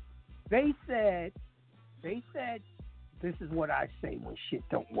 They said, this is what I say when shit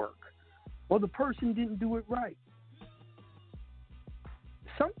don't work. Well, the person didn't do it right.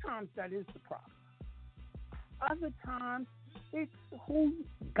 Sometimes that is the problem. Other times, it's who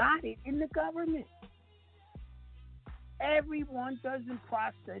got it in the government. Everyone doesn't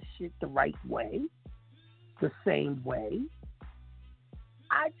process shit the right way, the same way.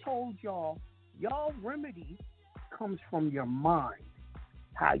 I told y'all remedy comes from your mind.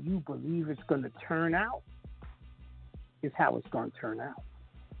 How you believe it's going to turn out is how it's going to turn out.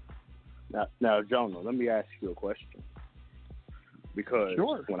 Now, Jonah, let me ask you a question. Because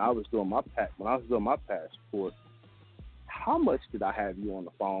when I was doing my passport, how much did I have you on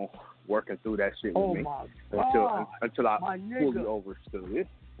the phone working through that shit with me until I fully overstood it?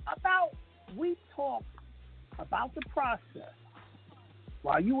 We talked about the process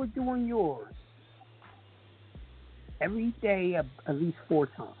while you were doing yours every day, at least 4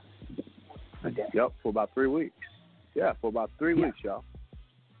 times a day. Yep, for about 3 weeks. Yeah, for about 3 weeks, y'all.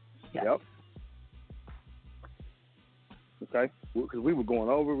 Yeah. Yep. Okay, because we were going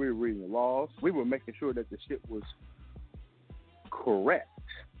over, we were reading the laws, we were making sure that the shit was correct,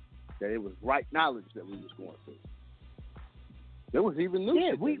 that it was right knowledge that we was going through. There was even new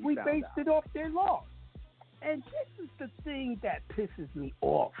shit we found based out. it off their laws. And this is the thing that pisses me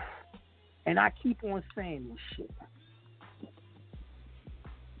off. And I keep on saying this shit.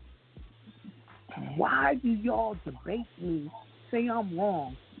 Why do y'all debate me, say I'm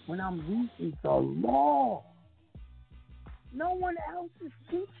wrong, when I'm reading the law? No one else is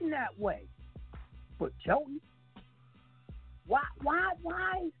teaching that way. But Joey, why?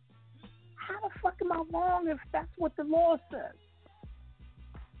 How the fuck am I wrong if that's what the law says?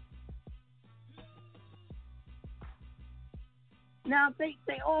 Now, they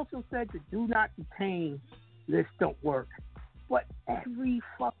also said the do not detain list don't work. But every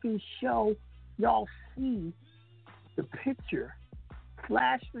fucking show, y'all see the picture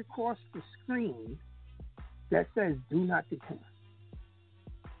flashed across the screen that says do not detain.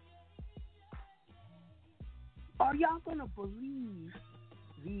 Are y'all going to believe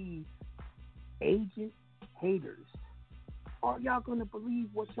these agent haters? Are y'all going to believe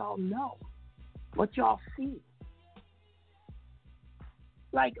what y'all know, what y'all see?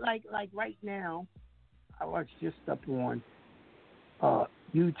 Like right now, I was just up on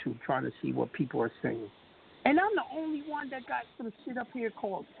YouTube trying to see what people are saying. And I'm the only one that got some shit up here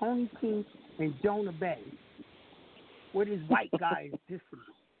called Tony King and Jonah Bey, where this white guy is dissing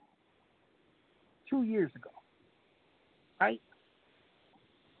me 2 years ago. Right?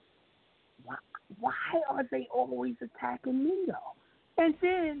 Why are they always attacking me, though? And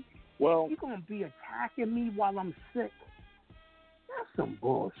then you're going to be attacking me while I'm sick. That's some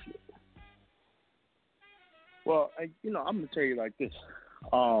bullshit. Well, I'm going to tell you like this.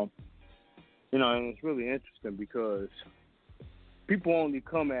 And it's really interesting because people only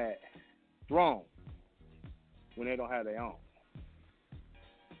come at wrong when they don't have their own.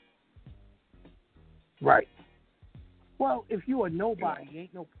 Right. Well, if you are nobody,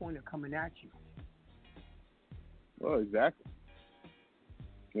 ain't no point of coming at you. Well, exactly.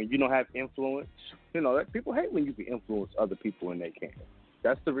 When you don't have influence, You know, people hate when you can influence other people and they can't.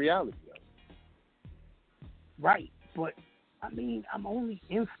 That's the reality of it. Right, but I mean, I'm only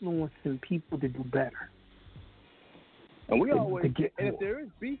influencing people to do better. And we always, and if there is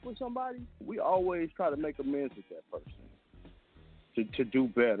beef with somebody, we always try to make amends with that person to do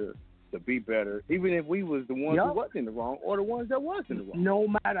better, to be better, even if we was the ones who wasn't in the wrong or the ones that was in the wrong. No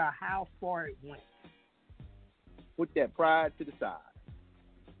matter how far it went. Put that pride to the side.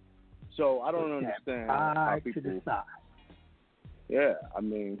 So I don't understand how people. To the side. Yeah, I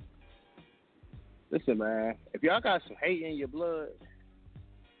mean, listen, man. If y'all got some hate in your blood,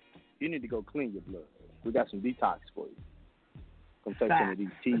 you need to go clean your blood. We got some detox for you. Come take some of these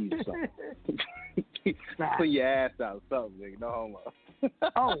teas or something. Clean your ass out or something, nigga. No homo.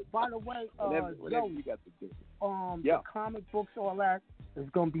 Oh, by the way, whatever you got to do. The comic books, all that is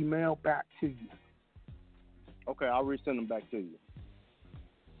gonna be mailed back to you. Okay, I'll resend them back to you.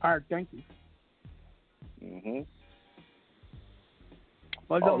 All right, thank you. Mhm.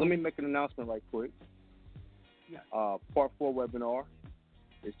 Let me make an announcement right quick. Yeah. Part 4 webinar.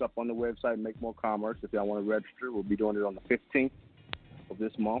 It's up on the website, Make More Commerce. If y'all want to register, we'll be doing it on the 15th of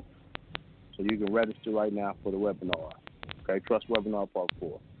this month. So you can register right now for the webinar. Okay, Trust Webinar Part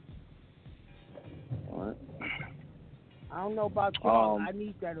 4. All right. I don't know about y'all. I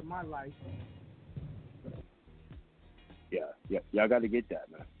need that in my life. Yeah. Y'all got to get that,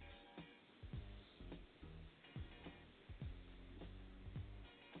 man.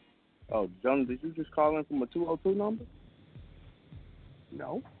 Oh, John, did you just call in from a 202 number?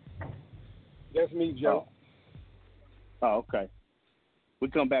 No. That's me, Joe. Oh, okay.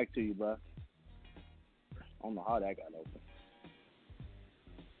 We'll come back to you, bro. I don't know how that got open.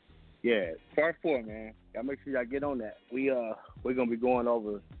 Yeah, part 4, man. Y'all make sure y'all get on that. We're gonna be going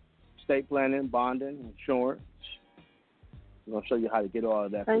over estate planning, bonding, insurance. We're gonna show you how to get all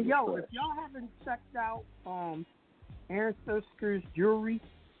of that. And yo, if y'all haven't checked out Ancestors Jewelry,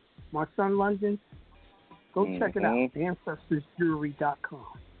 my son London, go check it out.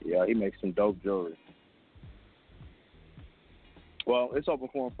 AncestersJewelry.com. Yeah, he makes some dope jewelry. Well, it's open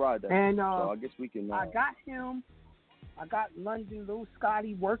for him Friday, and so I guess we can. I got London, Lil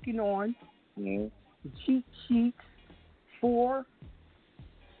Scotty working on the cheat sheets for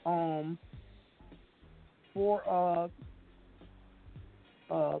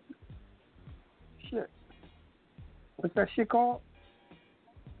shit. What's that shit called?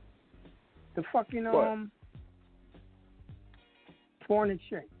 The fucking foreign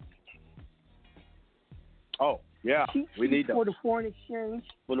exchange. Oh, yeah. We need for the foreign exchange.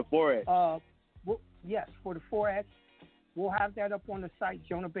 For the Forex. Yes, for the Forex. We'll have that up on the site,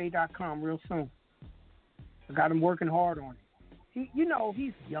 johnahbey.com, real soon. I got him working hard on it. He's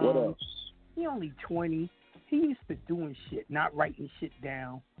young. What else? He only 20. He used to doing shit, not writing shit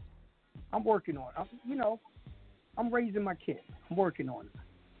down. I'm working on it. I'm raising my kid. I'm working on it.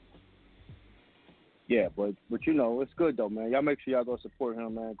 Yeah, but it's good though, man. Y'all make sure y'all go support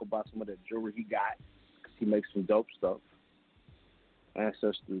him, man. Go buy some of that jewelry he got, 'cause he makes some dope stuff.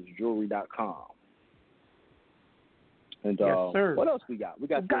 AncestersJewelry.com. And yes, sir. What else we got? We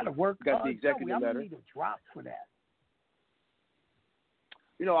got to work. We got the executive letter. I need a drop for that.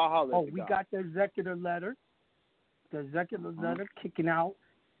 I'll holler at we got the executive letter. The executive letter kicking out,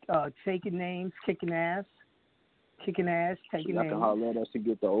 taking names, kicking ass, taking names. I can holler at us to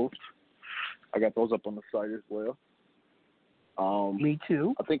get those. I got those up on the site as well. Me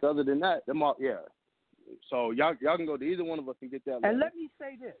too. I think other than that, them all, yeah. So y'all can go to either one of us and get that letter. And let me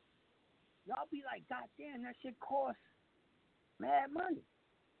say this. Y'all be like, God damn, that shit costs mad money.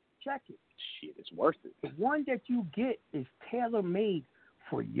 Check it. Shit, it's worth it. The one that you get is tailor-made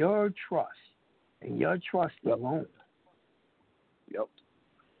for your trust and your trust alone. Yep.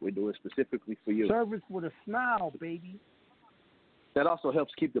 We do it specifically for you. Service with a smile, baby. That also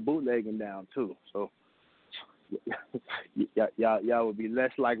helps keep the bootlegging down, too. So y'all would be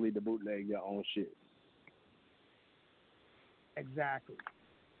less likely to bootleg your own shit. Exactly.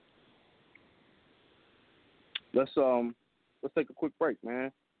 Let's take a quick break,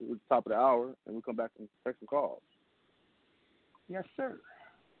 man. We're at the top of the hour, and we'll come back and take some calls. Yes, sir.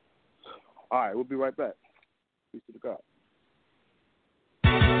 All right, we'll be right back. Peace to the God.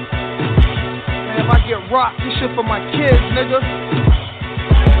 Man, if I get rocked, this shit for my kids, nigga.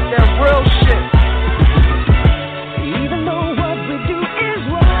 That real shit. Even though what we do is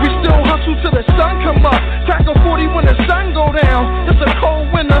wrong, we still hustle till the sun come up. Crack a 40 when the sun go down. It's a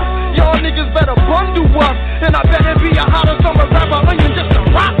cold winter. Y'all niggas better bundle up. And I better be a hotter summer rapper onion just to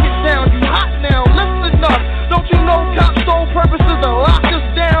rock it down. You hot now, listen up. Don't you know cops' sole purpose is to lock us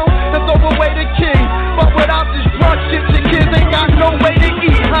down and throw away the king? But without this drug shit, the kids ain't got no way to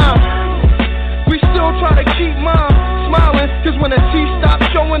eat, huh? We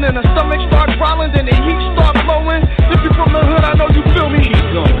then the stomach start growling, then the heat start blowing. If you from the hood, I know you feel me.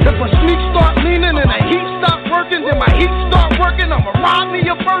 If a sneak start leaning and the heat stop working, then my heat start working. I'ma rob me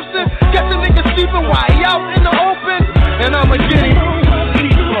a person, catch a nigga sleeping while he out in the open, and I'ma get him.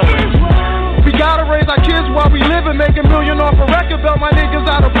 We gotta raise our kids while we living, make $1 million off a record belt. My niggas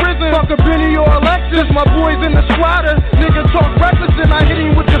out of prison, fuck a Benny or a Lexus. My boys in the squatter, niggas talk reckless and I hit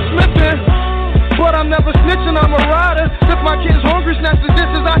him with the Smithing. But I'm never snitching, I'm a rider. If my kids hungry, snatch the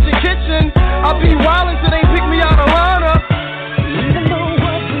dishes out your kitchen. I'll be wildin' till they pick me out of lineup.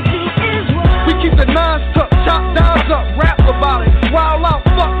 We keep the nines tucked, chop downs up, rap about it. Wild out,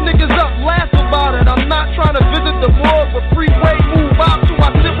 fuck niggas up, laugh about it. I'm not trying to visit the morgue, but freeway move out till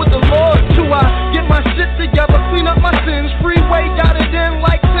I sit with the Lord. Till I get my shit together, clean up my sins. Freeway got it in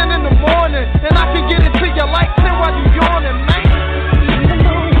like 10 in the morning, and I can get it to you like 10 while you yawning, man.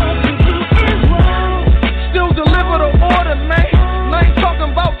 Still deliver the order, man. I ain't talking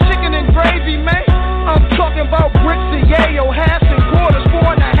about chicken and gravy, man. I'm talking about bricks and yayo, halves and quarters,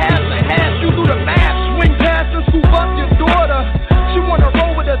 4 and a half and half. You do the math, swing past and scoop up your daughter. She wanna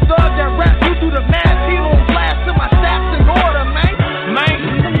roll with a thug that rap, you do the math. He on blast till my staff's in order, man.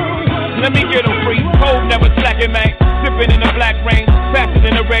 Let me get 'em free, cold never slacking, man. Sipping in the black rain, faster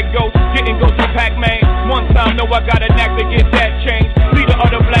than a red ghost, getting ghost from Pac-Man. One time, know I got a knack to get that change. Leader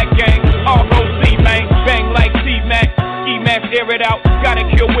of the black gang, ROC, man. Bang like T-Mac, E-Mac, air it out. Gotta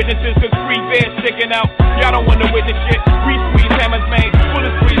kill witnesses, cause free bears sticking out. Y'all don't wanna witness shit, we squeeze hammers, man.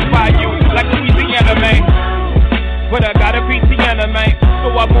 Bullets freeze by you, like Louisiana, man. But I got a Louisiana, man.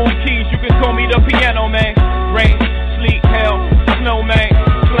 So I move keys, you can call me the piano, man. Rain, sleet, hell, snow, man.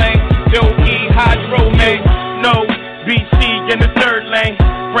 Slang, L-E, hydro, man. No, BC in the third lane.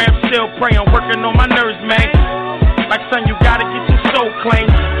 Ram still praying, working on my nerves, man. Like son, you gotta get your soul clean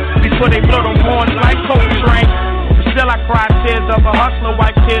before they blow them horns like Coltrane. But still I cry tears of a hustler,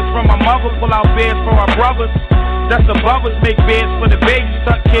 wipe tears from my mother, pull out beds for our brothers. That's above us, make beds for the babies,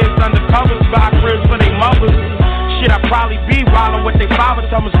 tuck kids under covers, buy cribs for their mothers. Shit, I probably be wildin' with they father.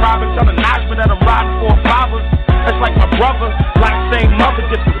 Thomas Robin, tell the Nashman that I'm riding for a father. That's like my brother, like same mother,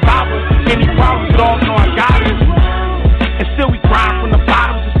 just a father. Any problems, dog, know I got it. And still we grind from the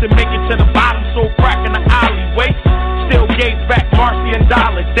bottom just to make it to the bottom. So crack in the alleyway. Still gave back Marcy and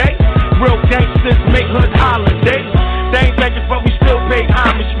Dollar Day. Real gangsters make hood holiday. They ain't thanking, but we still pay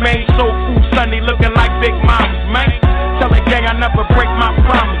homage, man. So cool Sunday looking like big mamas, man. Tell the gang I never break my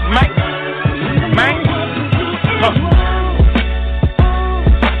promise, man. Man.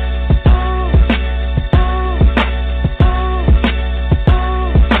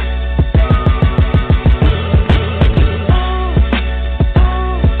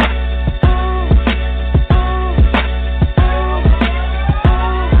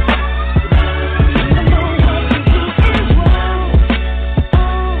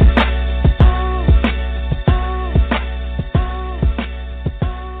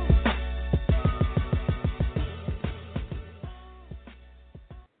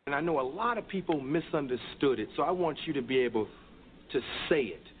 I know a lot of people misunderstood it, so I want you to be able to say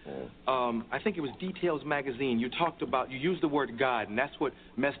it. I think it was Details Magazine. You talked about, you used the word God, and that's what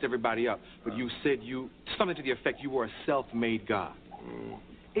messed everybody up. But you said something to the effect you were a self-made God.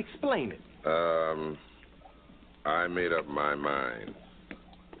 Explain it. I made up my mind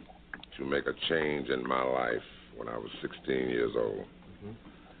to make a change in my life when I was 16 years old.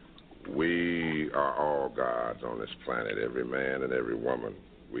 We are all gods on this planet, every man and every woman.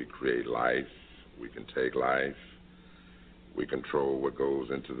 We create life, we can take life, we control what goes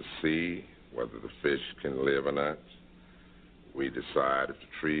into the sea, whether the fish can live or not. We decide if the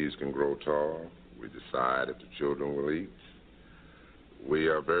trees can grow tall, we decide if the children will eat. We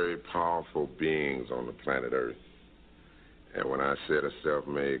are very powerful beings on the planet Earth. And when I said a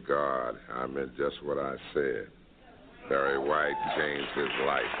self-made God, I meant just what I said. Barry White changed his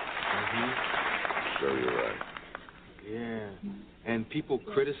life. So you're right. Yeah. And people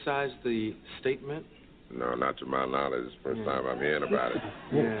criticize the statement? No, not to my knowledge. It's the first time I'm hearing about it.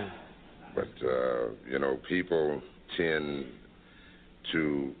 Yeah. But, people tend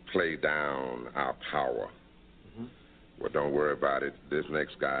to play down our power. Well, don't worry about it. This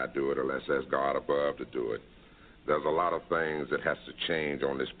next guy do it, or let's ask God above to do it. There's a lot of things that has to change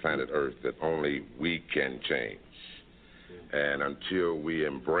on this planet Earth that only we can change. And until we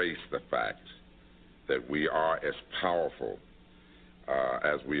embrace the fact that we are as powerful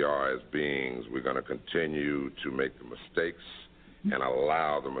as we are as beings, we're going to continue to make the mistakes and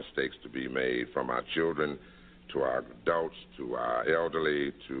allow the mistakes to be made, from our children to our adults to our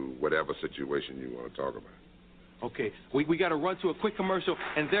elderly to whatever situation you want to talk about. Okay, we got to run to a quick commercial,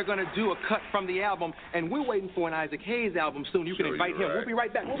 and they're going to do a cut from the album, and we're waiting for an Isaac Hayes album soon. You can invite him. Right. We'll be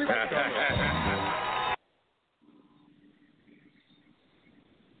right back.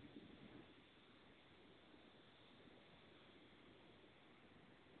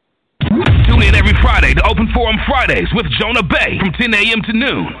 Tune in every Friday to Open Forum Fridays with Jonah Bey from 10 a.m. to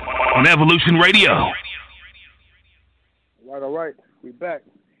noon on Evolution Radio. All right. We back.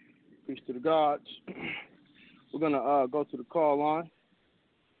 Peace to the gods. We're going to go to the call line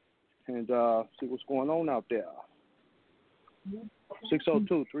and see what's going on out there.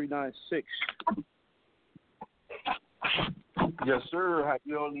 602-396. Yes, sir.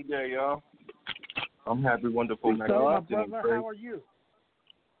 Happy only day, y'all. I'm happy, wonderful, magnificent, and great. How are you?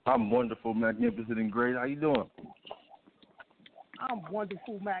 I'm wonderful, magnificent, and great. How you doing? I'm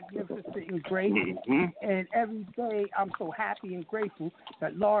wonderful, magnificent, and great. Mm-hmm. And every day I'm so happy and grateful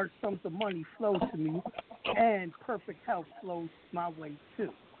that large sums of money flow to me and perfect health flows my way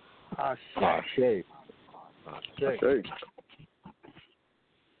too. Ashe. Yes, sir.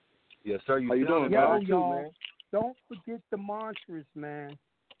 How you doing, y'all, man? Don't forget the mantras, man.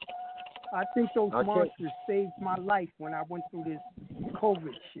 I think those mantras saved my life when I went through this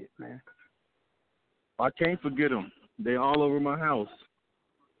COVID shit, man. I can't forget them. They all over my house.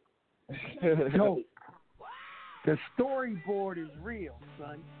 Yo, the storyboard is real,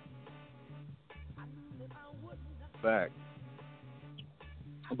 son. Fact.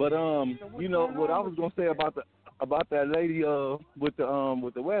 But you know what I was gonna say about that lady with the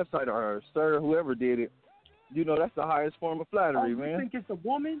website, or sir, whoever did it. You know, that's the highest form of flattery, man. You think it's a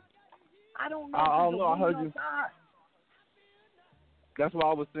woman? I don't know. I don't know. I heard you. Guy. That's what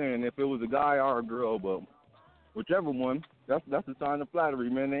I was saying. If it was a guy or a girl, but whichever one, that's a sign of flattery,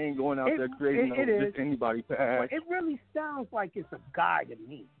 man. They ain't going out there creating just anybody past. It really sounds like it's a guy to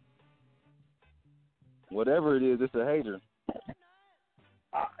me. Whatever it is, it's a hater.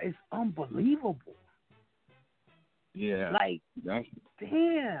 It's unbelievable. Yeah. Like,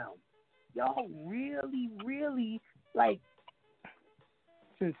 damn. Y'all really, like,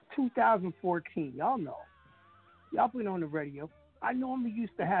 since 2014, y'all know. Y'all been on the radio. I normally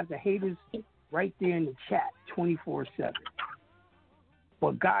used to have the haters right there in the chat 24/7.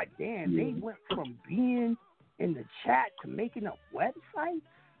 But goddamn, they went from being in the chat to making a website?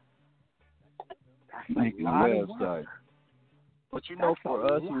 That's making a website. But you know, for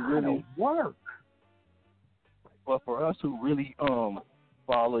us who really work. But for us who really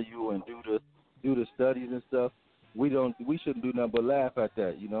follow you and do the studies and stuff, we shouldn't do nothing but laugh at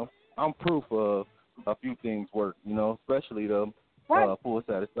that, you know. I'm proof of a few things work, you know, especially the full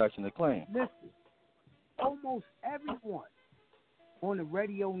satisfaction of claim. Listen, almost everyone on the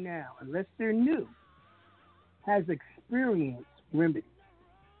radio now, unless they're new, has experienced remedies.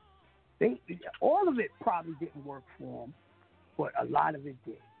 All of it probably didn't work for them, but a lot of it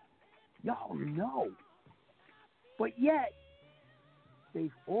did. Y'all know. But yet,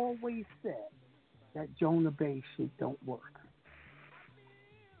 they've always said that Jonah Bey shit don't work.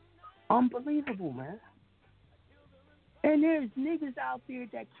 Unbelievable, man. And there's niggas out there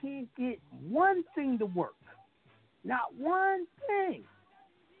that can't get one thing to work. Not one thing.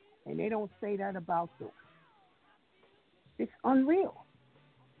 And they don't say that about them. It's unreal.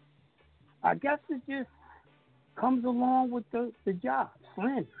 I guess it just comes along with the job,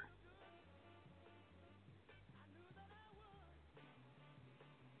 slander.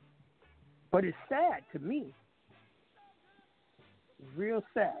 But it's sad to me. It's real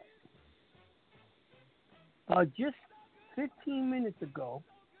sad. Just 15 minutes ago,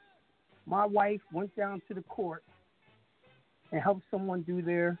 my wife went down to the court and helped someone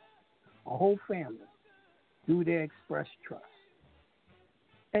a whole family, do their express trust.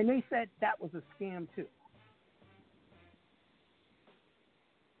 And they said that was a scam too.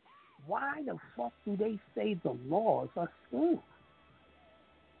 Why the fuck do they say the laws are scam?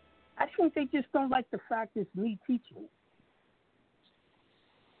 I think they just don't like the fact it's me teaching it.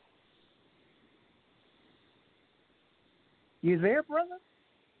 You there, brother?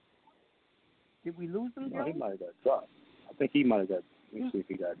 Did we lose him, Joe? He might have got dropped. I think he might have got. Let me see if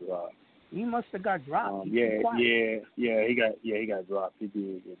he got dropped. He must have got dropped. He got dropped. He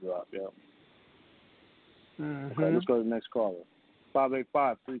did get dropped. Yeah. Mm-hmm. Okay, let's go to the next caller.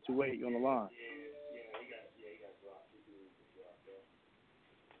 585-328. You on the line?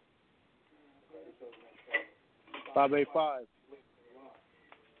 585.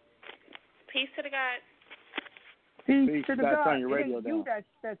 Peace to the God. Peace to the God. Turn your radio down.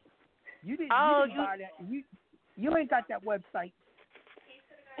 You didn't buy that. You ain't got that website.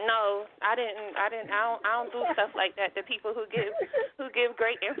 No, I didn't. I don't do stuff like that to people who give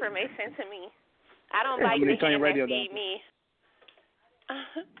great information to me. I don't bite the Dominique, turn your hand that radio feed down. me.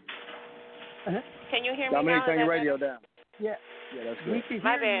 Can you hear me Dominique, now? turn Is your that radio better? down. Yeah. Yeah, that's We good. can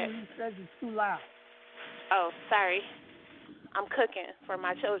My hear bad. you. He says it's too loud. Oh, sorry. I'm cooking for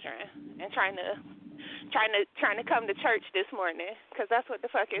my children and trying to come to church this morning because that's what the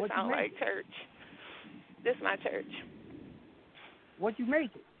fuck it What you sound like, making? church. This my church. What you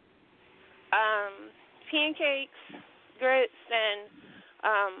making? Pancakes, grits,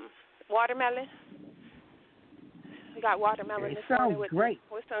 and watermelon. We got watermelon It this sounds morning with great.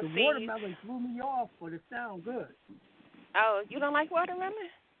 with some The seeds. watermelon threw me off, but it sounds good. Oh, you don't like watermelon?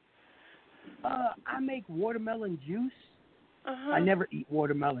 I make watermelon juice. Uh-huh. I never eat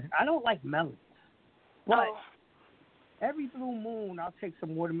watermelon. I don't like melons. But Oh. every blue moon, I'll take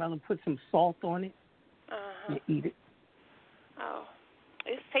some watermelon, put some salt on it, Uh-huh. and eat it. Oh,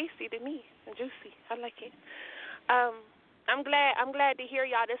 it's tasty to me and juicy. I like it. I'm glad to hear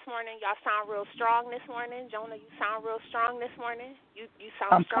y'all this morning. Y'all sound real strong this morning. Jonah, you sound real strong this morning. You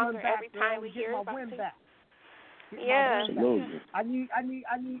sound I'm stronger coming back, every girl, time we to hear get about my win you. back. Get my Yeah. win back.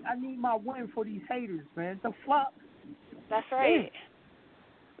 I need my win for these haters, man. The fuck? That's right.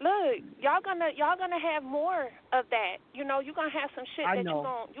 Look, y'all gonna have more of that. You know, you're gonna have some shit I that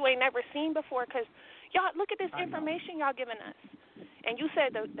know. you ain't never seen before. Cause y'all look at this I know. information y'all giving us, and you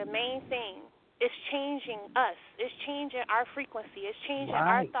said the main thing is changing us. It's changing our frequency. It's changing our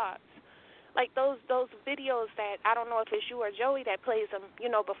Right. thoughts. Like those videos that I don't know if it's you or Joey that plays them. You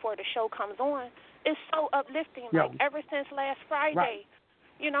know, before the show comes on. It's so uplifting. Yo. Like ever since last Friday. Right.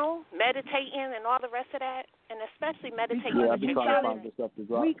 You know, meditating and all the rest of that, and especially meditating Yeah, I've with been your trying to children. find this stuff to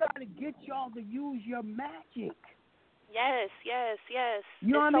drop. We gotta get y'all to use your magic. Yes.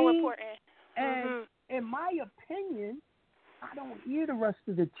 You know it's what so I mean? important. And in my opinion, I don't hear the rest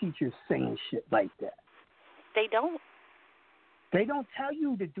of the teachers saying shit like that. They don't. They don't tell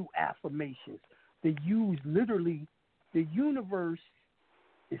you to do affirmations. They use literally the universe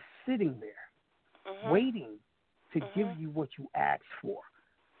is sitting there waiting to give you what you ask for.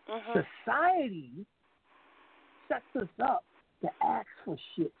 Society sets us up to ask for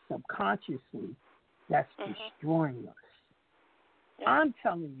shit subconsciously that's destroying us. Yeah. I'm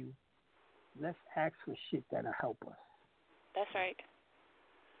telling you, let's ask for shit that'll help us. That's right.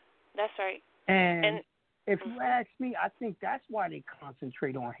 That's right. And if you ask me, I think that's why they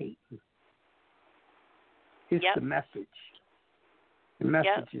concentrate on hating. It's the message. The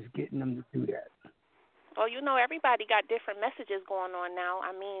message is getting them to do that. Well, you know, everybody got different messages going on now.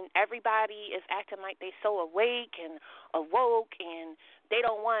 I mean, everybody is acting like they so awake and awoke, and they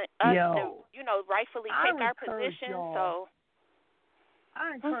don't want us to, you know, rightfully take our position. So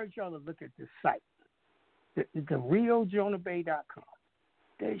I encourage y'all to look at this site, the realjohnahbey.com.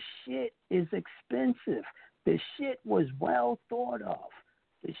 The shit is expensive. The shit was well thought of.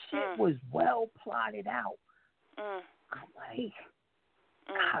 The shit was well plotted out. I'm like,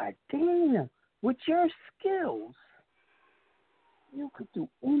 God damn. With your skills, you could do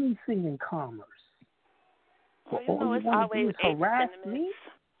anything in commerce. well, But you all know, you it's want to do always is harass agents. me?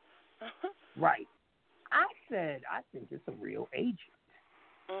 Right. I said, I think it's a real agent.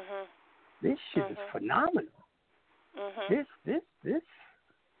 This shit is phenomenal. This.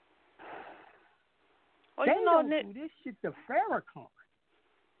 Well, They you know, don't do this shit to Farrakhan.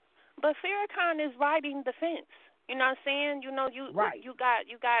 But Farrakhan is riding the fence. You know what I'm saying? You know, you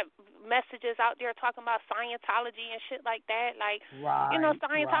got messages out there talking about Scientology and shit like that. Like, you know,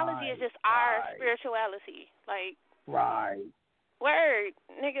 Scientology is just our spirituality. Like, word,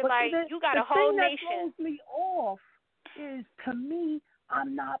 nigga. But like, you got a whole nation. nation. The thing that throws me off is, to me,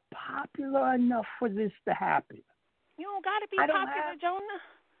 I'm not popular enough for this to happen. You don't gotta be I don't popular, Jonah.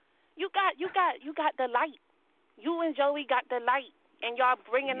 You got the light. You and Joey got the light. And y'all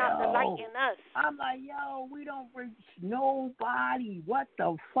bringing out the light in us. I'm like, we don't reach nobody. What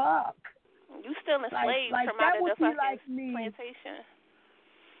the fuck? You still enslaved from that out of would the be fucking like me, plantation.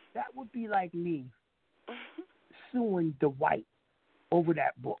 That would be like me suing Dwight over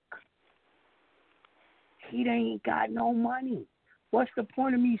that book. He ain't got no money. What's the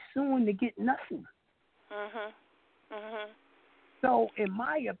point of me suing to get nothing? So, in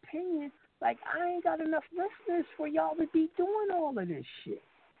my opinion, like, I ain't got enough listeners for y'all to be doing all of this shit.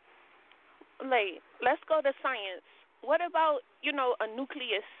 Let's go to science. What about, you know, a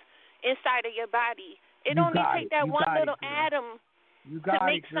nucleus inside of your body? It only take that one little atom to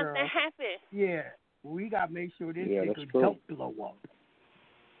make something happen. Yeah, we got to make sure this nigga don't blow up.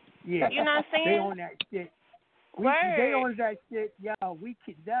 Yeah, you know what I'm saying? They on that shit. They on that shit, we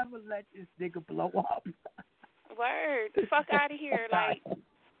could never let this nigga blow up. Word. The fuck out of here. Like,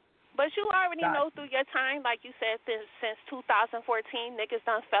 but you already know through your time, like you said, since 2014, niggas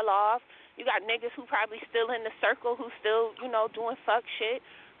done fell off. You got niggas who probably still in the circle, who still, doing fuck shit.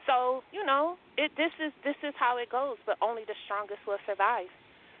 So, this is how it goes, but only the strongest will survive.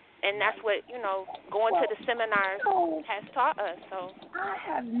 And that's what, going to the seminars has taught us. So I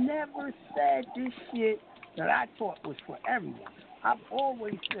have never said this shit that I taught was for everyone. I've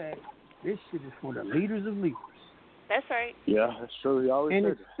always said this shit is for the leaders of leaders. That's right. Yeah, that's true. You always and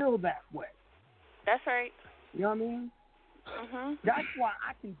said it's still that way. That's right. You know what I mean? Mhm. That's why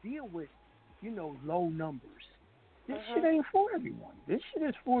I can deal with, low numbers. This shit ain't for everyone. This shit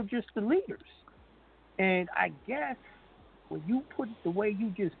is for just the leaders. And I guess when you put it the way you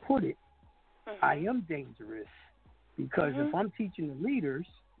just put it, I am dangerous because if I'm teaching the leaders,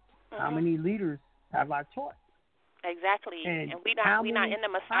 how many leaders have I taught? Exactly. And we're not in the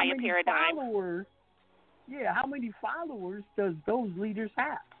Messiah paradigm. How many followers does those leaders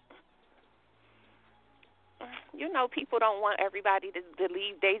have? People don't want everybody to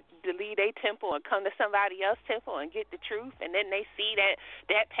leave their temple and come to somebody else's temple and get the truth, and then they see that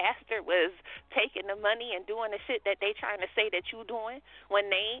pastor was taking the money and doing the shit that they trying to say that you doing when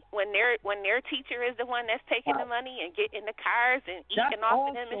their teacher is the one that's taking the money and getting the cars and eating off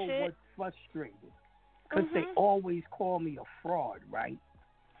of them and shit. That's also what's frustrating because they always call me a fraud, right?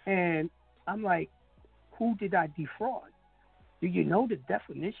 And I'm like, who did I defraud? Do you know the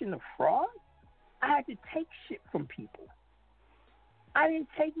definition of fraud? I had to take shit from people. I didn't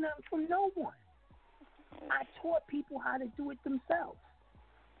take nothing from no one. I taught people how to do it themselves.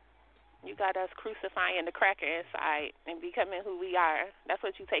 You got us crucifying the cracker inside and becoming who we are. That's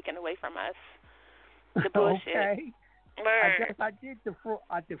what you're taking away from us. The bullshit. Okay. I guess I did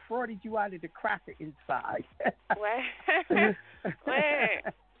I defrauded you out of the cracker inside. Where?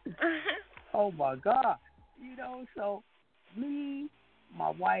 Oh, my God. So me,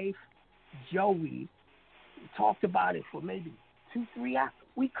 my wife, Joey talked about it for maybe 2-3 hours.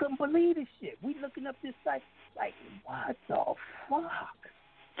 We couldn't believe this shit. We looking up this site like, what the fuck?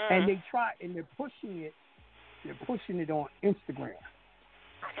 And they're pushing it on Instagram.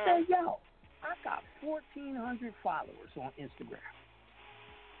 I said, yo, I got 1,400 followers on Instagram.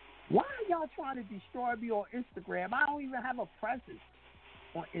 Why are y'all trying to destroy me on Instagram? I don't even have a presence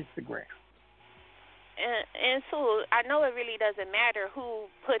on Instagram. And so I know it really doesn't matter who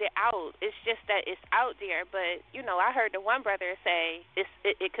put it out. It's just that it's out there. But I heard the one brother say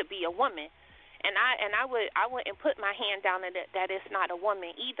it could be a woman, and I wouldn't put my hand down on that it's not a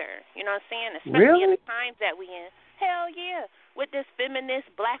woman either. You know what I'm saying? Especially in the times that we in. Hell yeah, with this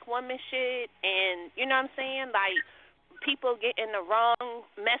feminist black woman shit, and you know what I'm saying? Like people getting the wrong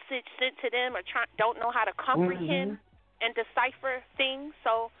message sent to them or don't know how to comprehend and decipher things.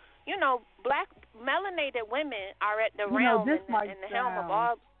 So. Black melanated women are at the realm and the helm of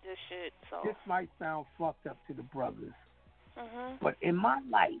all this shit. So this might sound fucked up to the brothers, but in my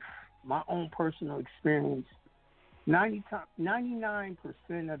life, my own personal experience, 99%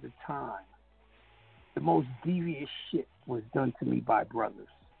 of the time, the most devious shit was done to me by brothers.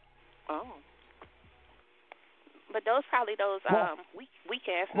 Oh, but those weak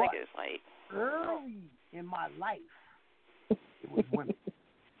ass niggas like early in my life, it was women.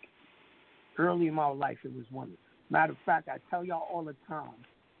 Early in my life, it was women. Matter of fact, I tell y'all all the time,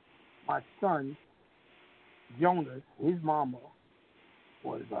 my son, Jonah, his mama,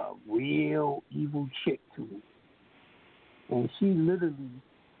 was a real evil chick to me. And she literally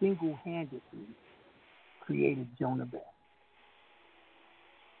single-handedly created Jonah Bey.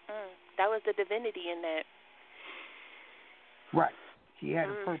 That was the divinity in that. Right. She had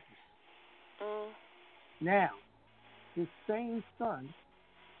a purpose. Now, his same son,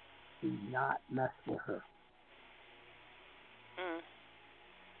 do not mess with her.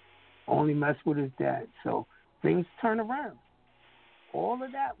 Only mess with his dad. So things turn around. All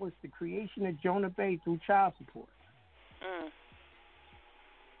of that was the creation of Jonah Bey through child support.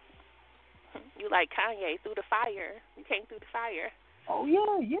 You like Kanye through the fire. You came through the fire. Oh, yeah.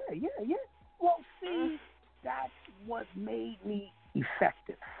 Well, see, that's what made me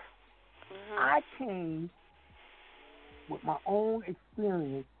effective. I came with my own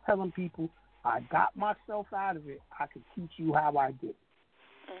experience telling people I got myself out of it. I could teach you how I did it.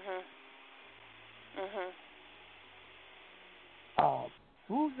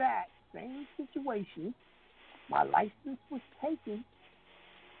 Through that same situation, my license was taken,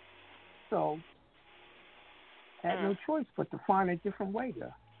 so I had no choice but to find a different way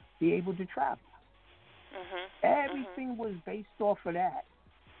to be able to travel. Everything was based off of that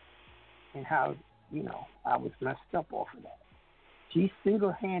and how, I was messed up off of that. She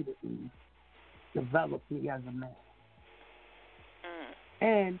single-handedly developed me as a man.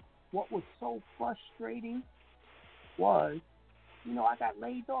 And what was so frustrating was, I got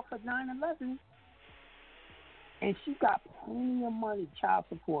laid off at 9/11, and she got plenty of money, child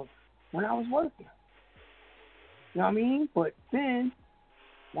support, when I was working. You know what I mean? But then,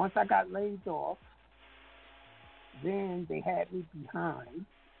 once I got laid off, then they had me behind.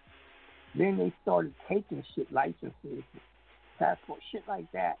 Then they started taking shit, licenses, passport, shit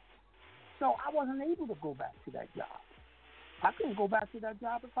like that. So I wasn't able to go back to that job. I couldn't go back to that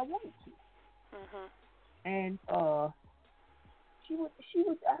job if I wanted to. And she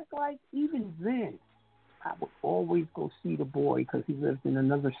would act like even then I would always go see the boy because he lived in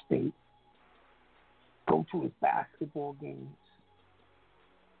another state. Go to his basketball games.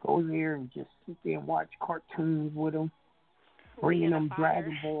 Go there and just sit there and watch cartoons with him. Bringing him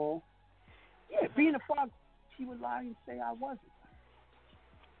Dragon Ball. Yeah, being a father, she would lie and say I wasn't.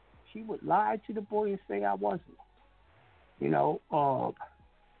 She would lie to the boy and say I wasn't.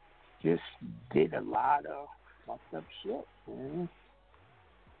 Just did a lot of fucked up shit, man.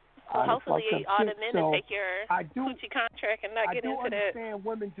 Well, hopefully all the men will take your coochie contract and not get into that. I do understand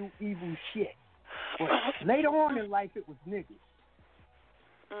women do evil shit. But later on in life, it was niggas.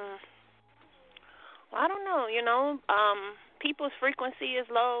 Well, I don't know, people's frequency is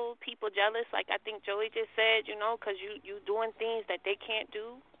low, people jealous, like I think Joey just said, because you doing things that they can't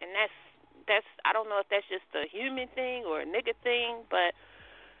do, and that's I don't know if that's just a human thing or a nigga thing, but,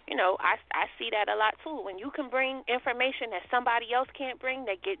 I see that a lot too. When you can bring information that somebody else can't bring,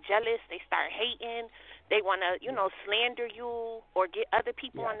 they get jealous, they start hating, they want to, slander you or get other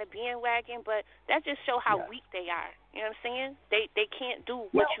people on the bandwagon, but that just shows how weak they are. You know what I'm saying? They can't do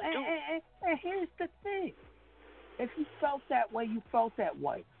what you do. And here's the thing. If you felt that way, you felt that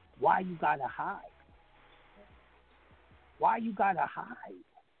way. Why you got to hide? Why you got to hide?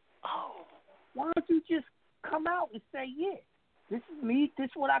 Oh. Why don't you just come out and say, yeah, this is me, this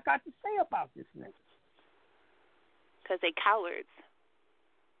is what I got to say about this nigga? Because they cowards.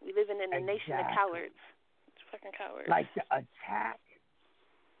 We living in a nation of cowards. It's fucking cowards. Like to attack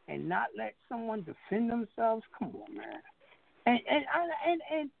and not let someone defend themselves? Come on, man.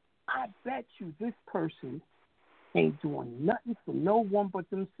 And I bet you this person ain't doing nothing for no one but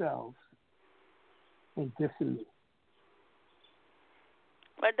themselves and dissing me.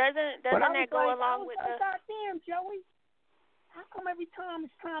 But doesn't that go along with the... Goddamn, Joey. How come every time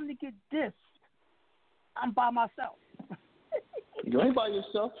it's time to get dissed, I'm by myself? You ain't by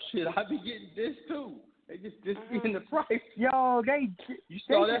yourself. Shit, I be getting dissed too. They just me in the price. Yo, you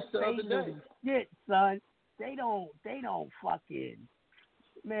saw that the other day. Shit, son. They don't fucking...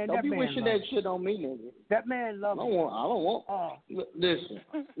 Man, don't that be man wishing that shit on me, nigga. That man loves me. I don't want. Listen.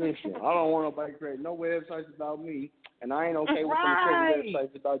 I don't want nobody creating no websites about me, and I ain't okay with them creating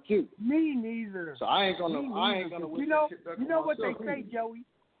websites about you. Me neither. So I ain't gonna wish that shit back on what myself. They say, Joey?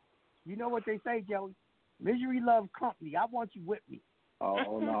 You know what they say, Joey? Misery loves company. I want you with me.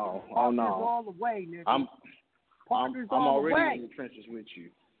 Oh no! Partners all the way, nigga. I'm already the way. in the trenches with you.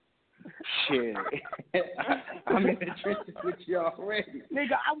 Shit, I'm in the trenches with you already.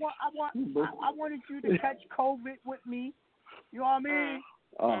 Nigga, I wanted you to catch COVID with me. You know what I mean?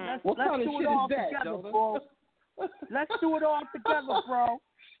 What kind of do shit it all is that, together, Jonah? bro. Let's do it all together, bro.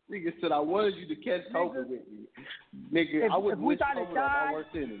 Nigga said I wanted you to catch COVID with me. Nigga, I wouldn't wish COVID on my worst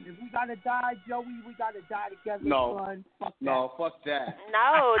enemy. If we gotta die, Joey, we gotta die together, son. Fuck that. No, fuck that.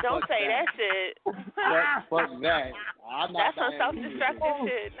 No, don't say that shit. Fuck that. I'm not That's some self-destructive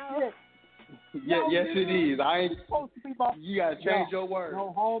shit. No. Yes, it is. I ain't supposed to be my... You gotta change your word.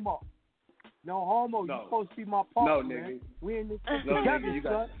 No homo. No. You're supposed to be my partner. No, nigga. Man. We in this no, together, nigga, you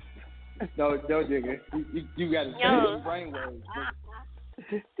son. No, nigga. You gotta change your brainwaves.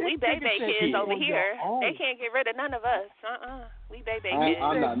 We baby kids over here. They can't get rid of none of us. We baby kids.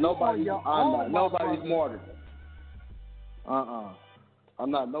 I'm not nobody's martyr. I'm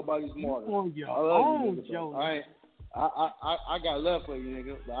not nobody's martyr. On your own, Joey. I got love for you,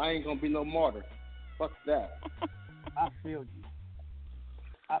 nigga, but I ain't gonna be no martyr. Fuck that. I feel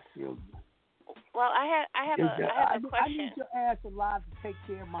you. Well, I have a question. I need your ass alive to take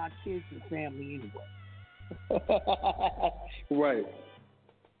care of my kids and family anyway. Right.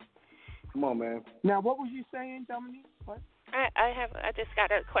 Come on, man. Now, what was you saying, Dominique? What? I just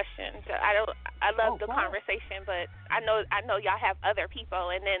got a question. I love the conversation, but I know y'all have other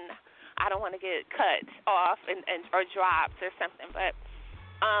people, and then I don't want to get cut off and or dropped or something. But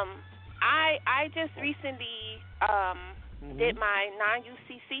I just recently did my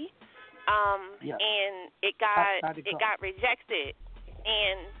non-UCC, and it got rejected,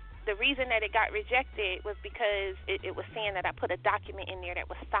 and the reason that it got rejected was because it was saying that I put a document in there that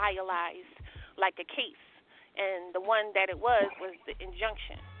was stylized like a case. And the one that it was the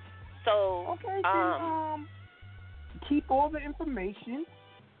injunction. So, keep all the information.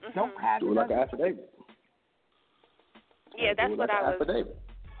 Mm-hmm. Don't have do it like an affidavit. Yeah, that's what I was. Affidavit.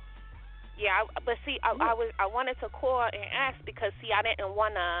 Yeah, but see, I wanted to call and ask because I didn't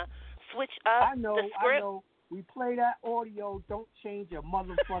want to switch up the script. I know. We play that audio. Don't change your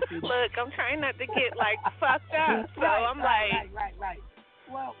motherfucking. Look, I'm trying not to get fucked up, so I'm Right.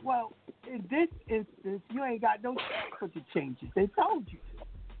 Well, in this instance, you ain't got no chance for the changes. They told you.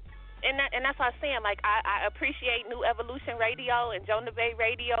 And that's what I'm saying. I appreciate New Evolution Radio and Jonah Bey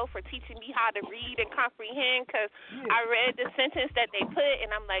Radio for teaching me how to read and comprehend. Because I read the sentence that they put,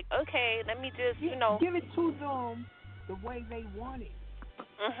 and I'm like, okay, let me just give it to them the way they want it.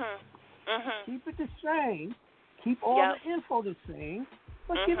 Keep it the same. Keep all the info the same,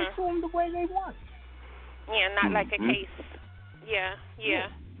 but give it to them the way they want it. Yeah, not like a case. Yeah.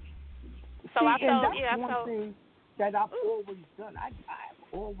 So See, I felt, that's one thing that I've always done. I've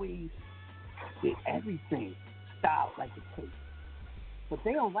always did everything styled like a case. But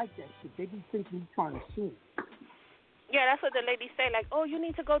they don't like that shit. They be thinking you're trying to sue. Yeah, that's what the lady say. Like, oh, you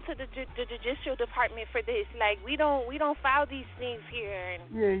need to go to the judicial department for this. Like, we don't file these things here. And,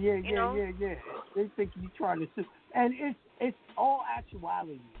 yeah. They think you're trying to sue, and it's all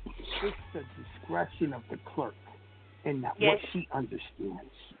actuality. It's the discretion of the clerk and what she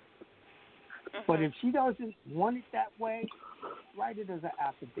understands. But if she doesn't want it that way, write it as an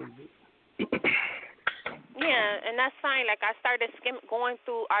affidavit. Yeah, and that's fine. Like, I started going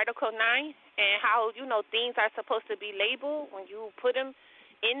through Article 9 and how, things are supposed to be labeled when you put them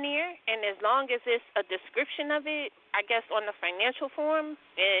in there. And as long as it's a description of it, I guess on the financial form,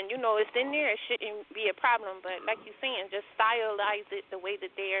 and, it's in there, it shouldn't be a problem. But like you're saying, just stylize it the way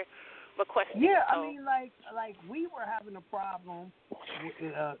that they're requesting. Yeah, so. I mean, like we were having a problem,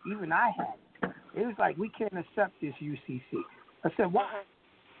 even I had. It was like, we can't accept this UCC. I said, why?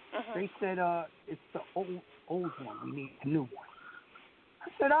 They said, it's the old one. We need a new one. I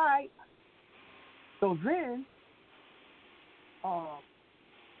said, all right. So then,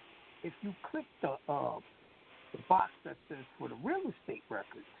 if you click the box that says for the real estate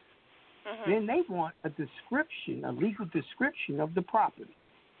records, then they want a description, a legal description of the property.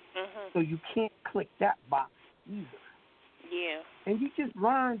 So you can't click that box either. Yeah. And you just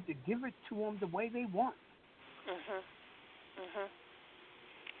learn to give it to them the way they want.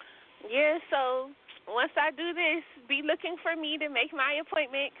 Yeah, so once I do this, be looking for me to make my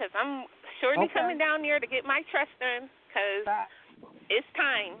appointment because I'm surely coming down there to get my trust done because it's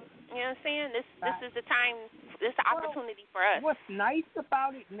time. You know what I'm saying? This is the time, this is the opportunity for us. What's nice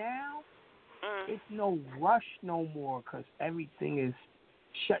about it now, it's no rush no more because everything is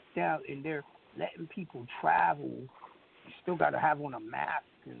shut down and they're letting people travel. You still got to have on a mask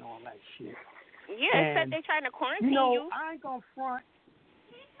and all that shit. Yeah, except they're trying to quarantine you. I ain't going to front.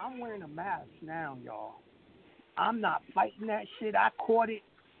 I'm wearing a mask now, y'all. I'm not fighting that shit. I caught it.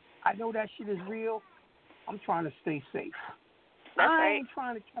 I know that shit is real. I'm trying to stay safe. I ain't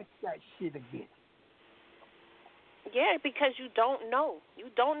trying to catch that shit again. Yeah, because you don't know. You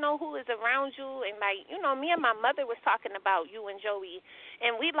don't know who is around you. And, me and my mother was talking about you and Joey.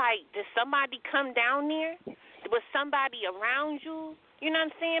 And we did somebody come down there? Was somebody around you? You know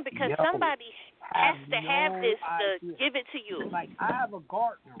what I'm saying? Because somebody has to have this to give it to you. Like, I have a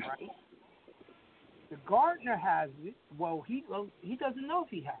gardener, right? The gardener has it. Well, he doesn't know if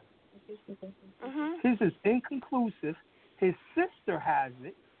he has it. His is inconclusive. His sister has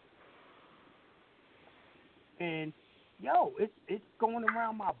it. And, it's going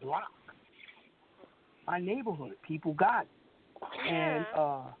around my block. My neighborhood. People got it. And,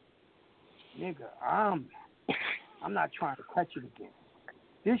 nigga, I'm not trying to catch it again.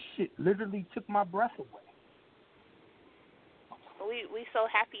 This shit literally took my breath away. We so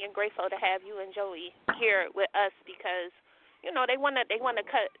happy and grateful to have you and Joey here with us because, they wanna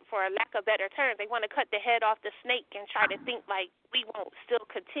cut, for a lack of better terms, they wanna cut the head off the snake and try to think like we won't still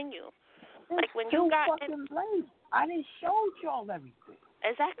continue. Like when you got fucking late. I didn't show y'all everything.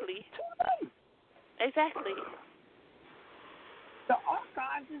 Exactly. Too late. Exactly. The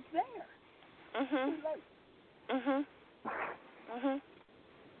archive is there. Too late.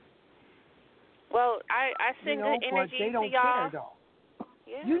 Well, I send good energy they don't to y'all. Care, though.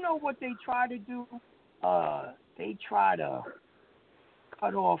 Yeah. You know what they try to do? They try to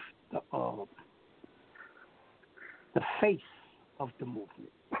cut off the face of the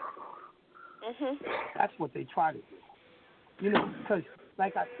movement. That's what they try to do. Because,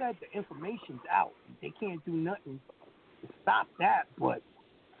 like I said, the information's out. They can't do nothing to stop that, but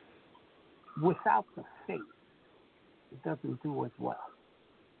without the face, it doesn't do as well.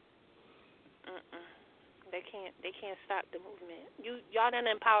 They can't stop the movement. Y'all done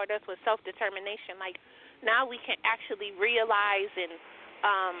empowered us with self-determination. Like, now we can actually realize and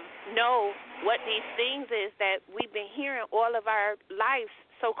know what these things is that we've been hearing all of our lives,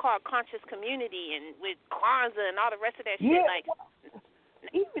 so-called conscious community and with Kwanzaa and all the rest of that shit. Like,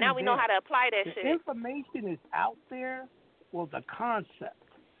 now we know how to apply that shit. The information is out there. Well, the concept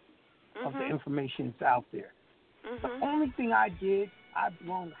of the information is out there. The only thing I did, I've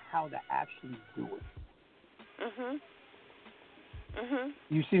learned how to actually do it.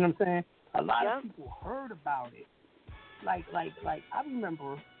 You see what I'm saying? A lot of people heard about it. Like I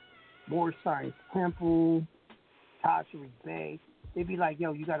remember More Science Temple, Tasha Bay. They'd be like,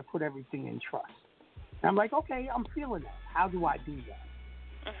 yo, you got to put everything in trust. And I'm like, okay, I'm feeling that. How do I do that?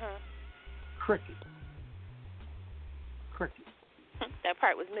 Cricket. That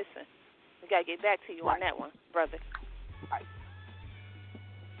part was missing. We got to get back to you on that one, brother. Right.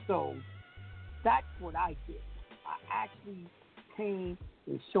 So that's what I did. I actually came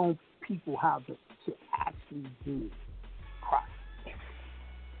and showed people how to actually do process.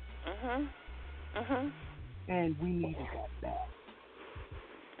 And we needed that bad.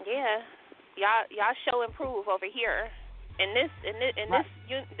 Yeah, y'all show improve over here in this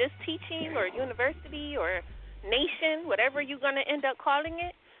teaching or university or nation, whatever you're gonna end up calling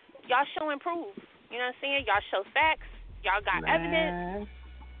it. Y'all show improve. You know what I'm saying? Y'all show facts. Y'all got evidence.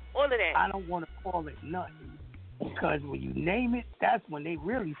 All of that. I don't want to call it nothing because when you name it, that's when they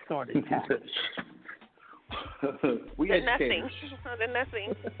really started tackling. The nothing. The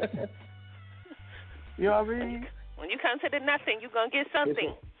nothing. You know what I mean? When you come to the nothing, you're gonna get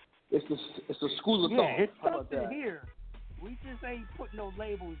something. It's a school of thought. Yeah, it's How about something that? here. We just ain't putting no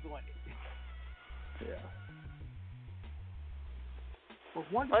labels on it. Yeah.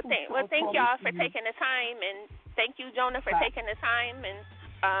 Well, thank y'all for taking the time, and thank you, Jonah, for taking the time and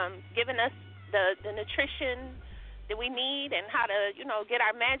giving us the nutrition that we need and how to, get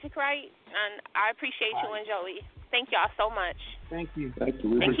our magic right. And I appreciate you and Joey. Thank y'all so much. Thank you. Thank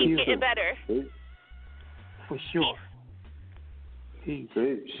you. And keep getting better. For sure. Peace.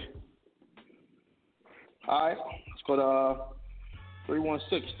 All right, let's go to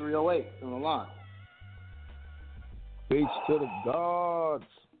 316-308 on the line. Peace to the gods.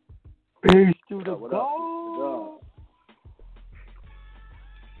 Peace to the gods.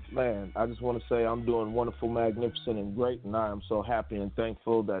 Man, I just want to say I'm doing wonderful, magnificent, and great, and I am so happy and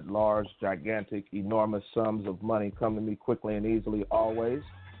thankful that large, gigantic, enormous sums of money come to me quickly and easily always.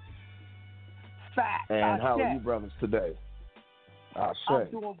 Fact. And how are you brothers today? I'm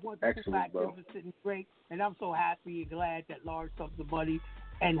doing wonderful, magnificent, and great, and I'm so happy and glad that large sums of money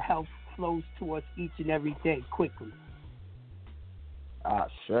and health flows to us each and every day quickly.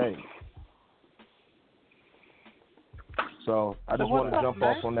 Shame. So I just want to jump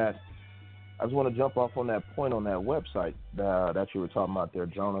off on that. I just want to jump off on that point on that website that you were talking about there,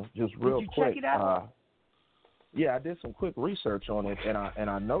 Jonah. Just real quick. Check it out? Yeah, I did some quick research on it, and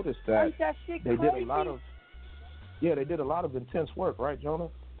I noticed that they did a lot of intense work, right, Jonah?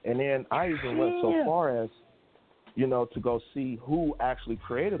 And then I even went so far as, to go see who actually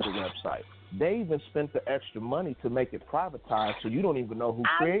created the website. They even spent the extra money to make it privatized, so you don't even know who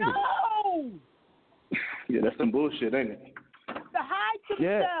created it. Yeah, that's some bullshit, ain't it? To hide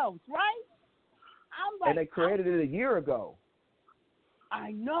themselves, right? I'm like, and they created it a year ago.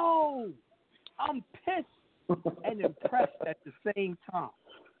 I know. I'm pissed and impressed at the same time.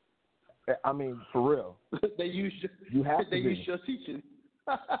 I mean, for real. They use your teaching.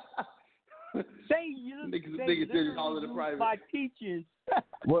 Niggas did all of the private. My teachings.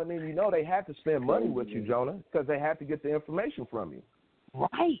 Well, I mean, they had to spend money with you, Jonah, because they had to get the information from you.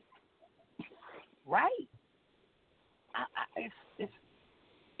 Right.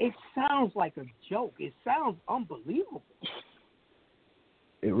 It sounds like a joke. It sounds unbelievable.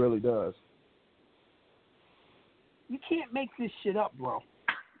 It really does. You can't make this shit up, bro.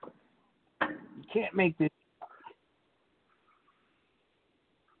 You can't make this up.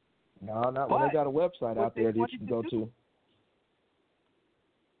 No, not when they got a website out there that you can go to.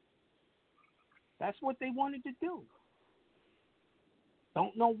 That's what they wanted to do.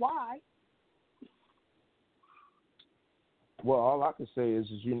 Don't know why. Well, all I can say is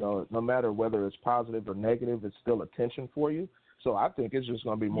no matter whether it's positive or negative, it's still attention for you. So I think it's just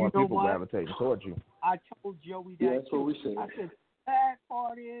going to be more people gravitating towards you. I told Joey that. Yeah, that's what we said. I said, the bad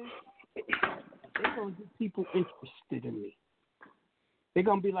part is they're going to get people interested in me. They're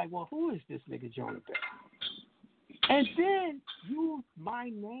going to be like, well, who is this nigga Jonah Bey? And then use my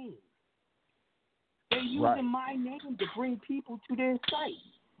name. They're using my name to bring people to their site.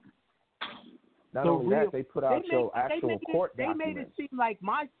 Not only that, they put out your actual court documents. They made it seem like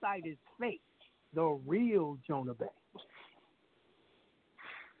my site is fake. the real Jonah Bey.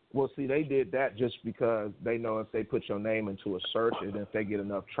 Well, see, they did that just because they know if they put your name into a search and if they get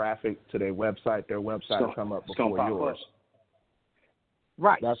enough traffic to their website will come up before yours.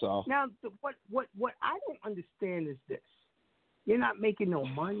 Right. That's all. Now, what I don't understand is this. You're not making no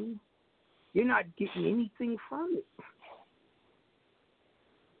money. You're not getting anything from it.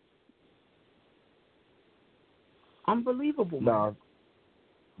 Unbelievable, man. No,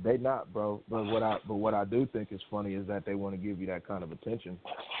 they not, bro. But what I do think is funny is that they want to give you that kind of attention.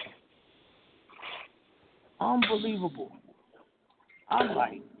 Unbelievable. I'm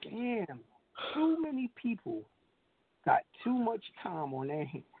like, damn, too many people got too much time on their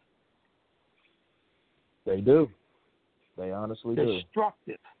hands. They do. They honestly do.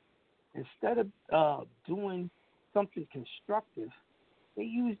 Destructive. Instead of doing something constructive, they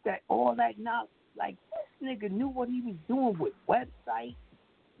use all that knowledge. Like, this nigga knew what he was doing with websites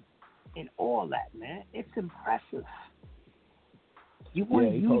and all that, man. It's impressive. You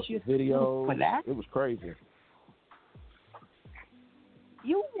want to use your videos for that? It was crazy.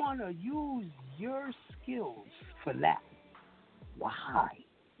 You want to use your skills for that. Why?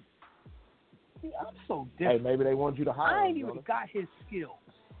 See, I'm so different. Hey, maybe they want you to hire him. I ain't even got his skills.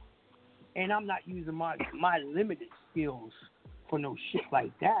 And I'm not using my limited skills for no shit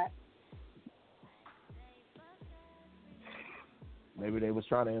like that. Maybe they was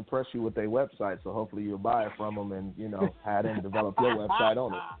trying to impress you with their website, so hopefully you'll buy it from them and, have them develop your website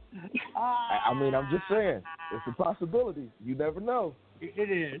on it. I mean, I'm just saying, it's a possibility. You never know. It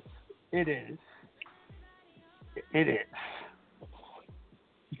is. It is. It is.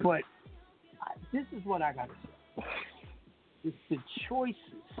 But this is what I got to say. It's the choices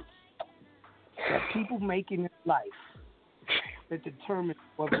that people make in their life that determine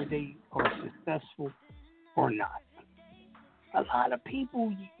whether they are successful or not. A lot of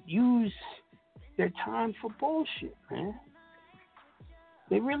people use their time for bullshit, man.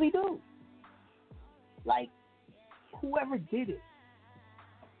 They really do. Like, whoever did it,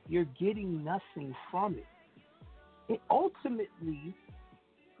 you're getting nothing from it. And ultimately,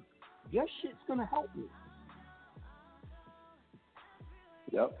 your shit's going to help you.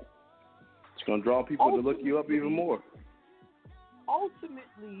 Yep. It's going to draw people to look you up even more.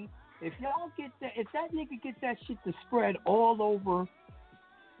 Ultimately, if that nigga get that shit to spread all over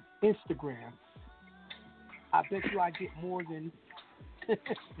Instagram, I bet you I get more than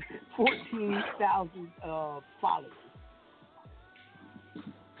 14,000 followers.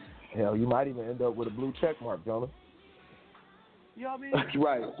 Hell, you might even end up with a blue check mark, Jonah. You know what I mean? That's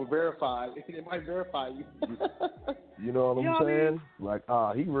right. For verified. It might verify you. You know what I'm saying? Like,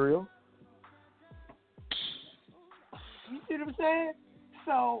 he real. You see what I'm saying?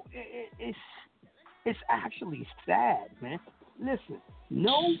 So it's actually sad, man. Listen,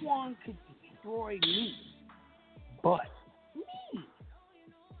 no one could destroy me but me.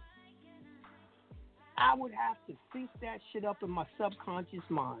 I would have to think that shit up in my subconscious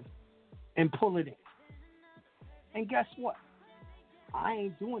mind and pull it in. And guess what? I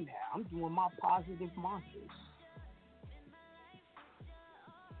ain't doing that. I'm doing my positive mantras.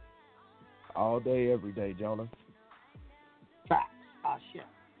 All day, every day, Jonah. Facts. Asha.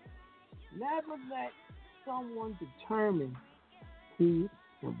 Never let someone determine who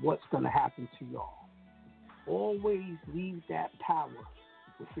and what's going to happen to y'all. Always leave that power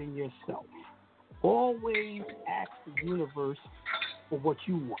within yourself. Always ask the universe for what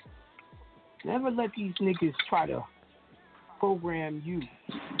you want. Never let these niggas try to program you.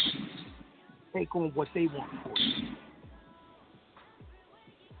 Take on what they want for you.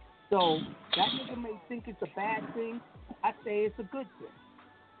 So that nigga may think it's a bad thing. I say it's a good thing.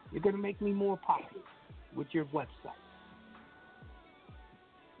 You're going to make me more popular with your website.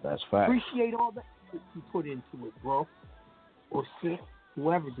 That's fact. Appreciate all the effort you put into it, bro. Or sis,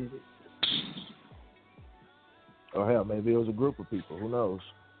 whoever did it. Or hell, maybe it was a group of people. Who knows?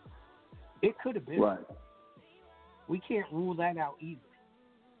 It could have been. Right. We can't rule that out either.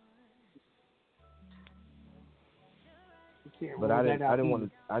 But I didn't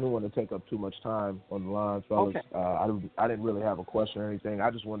want to take up too much time on the line, fellas. Okay. I didn't really have a question or anything. I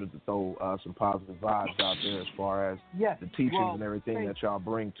just wanted to throw some positive vibes out there as far as the teachings and everything that y'all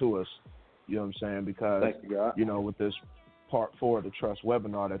bring to us. You know what I'm saying? Because with this part 4 of the Trust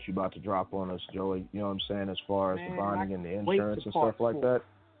webinar that you're about to drop on us, Joey. You know what I'm saying? As far as the bonding and the insurance and stuff like that.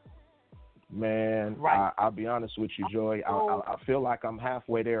 Man, I'll be honest with you, Joey. I feel like I'm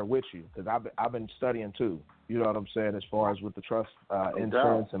halfway there with you because I've been studying too. You know what I'm saying? As far as with the trust,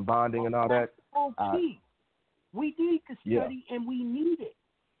 insurance, and bonding and all that. We need to study and we need it.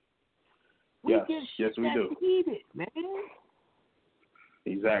 Yes, we do. Need it, man.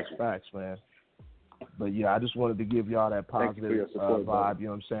 Exactly. Facts, man. But yeah, I just wanted to give y'all that positive vibe, you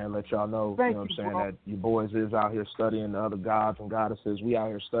know what I'm saying? Let y'all know, you know what I'm saying, that your boys is out here studying the other gods and goddesses. We out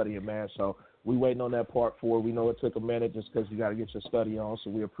here studying, man. So we waiting on that part 4. We know it took a minute just because you got to get your study on, so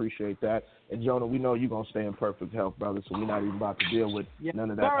we appreciate that. And Jonah, we know you're going to stay in perfect health, brother, so we're not even about to deal with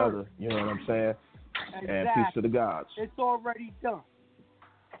none of that other, you know what I'm saying? Exactly. And peace to the gods. It's already done.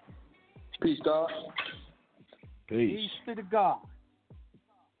 Peace, God. Peace to the God.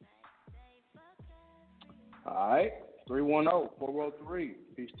 All right. 310-403.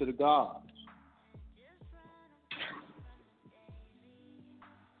 Peace to the gods.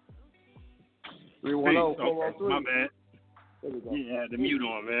 Peace. Okay, my bad. There we go. Yeah, I had the mute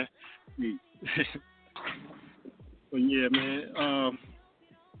on, man. But yeah, man.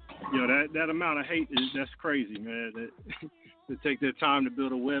 That amount of hate that's crazy, man. That to take their time to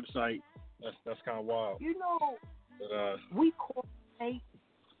build a website, that's kind of wild. You know, but, we call hate.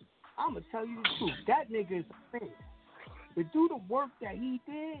 I'm gonna tell you the truth. That nigga is a fan. To do the work that he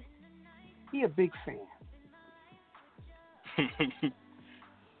did, he a big fan.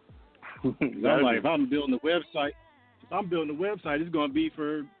 I'm like, if I'm building a website, it's gonna be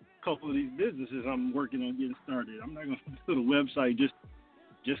for a couple of these businesses I'm working on getting started. I'm not gonna build a website just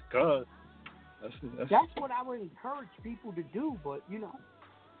cause. That's what I would encourage people to do, but you know.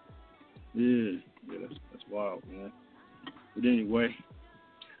 Yeah, that's wild, man. But anyway,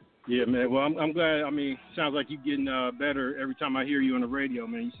 yeah, man. Well, I'm glad. I mean, sounds like you're getting better every time I hear you on the radio,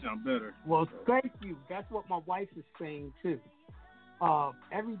 man. You sound better. Well, thank you. That's what my wife is saying too.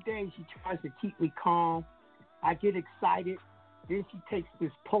 Every day she tries to keep me calm. I get excited. Then she takes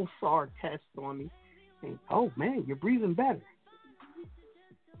this pulsar test on me, and oh man, you're breathing better.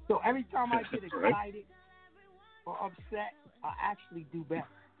 So every time I get excited or upset, I actually do better.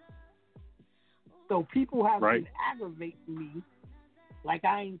 So people have been aggravating me like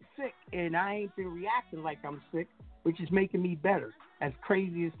I ain't sick, and I ain't been reacting like I'm sick, which is making me better, as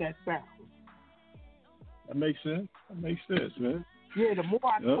crazy as that sounds. That makes sense, man. Yeah, the more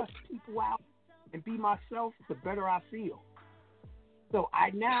I cuss people out and be myself, the better I feel. So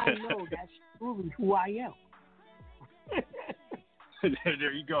I now know that's truly who I am.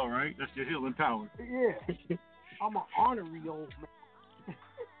 There you go, right? That's your healing power. Yeah. I'm an ornery old man.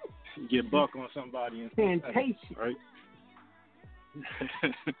 You get buck on somebody and patient, right?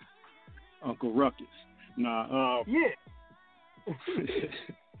 Uncle Ruckus. Nah. Yeah.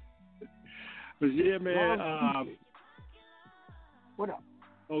 But yeah, man. What up?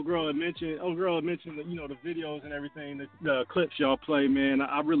 Old girl had mentioned that, you know, the videos and everything, the clips y'all play, man.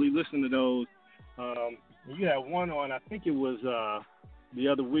 I really listen to those. You had one on, I think it was the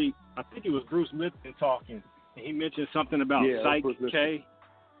other week. I think it was Bruce Lipton talking, and he mentioned something about Psych K.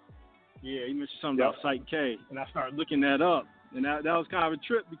 Yeah, he mentioned something about Psych K, and I started looking that up, and that was kind of a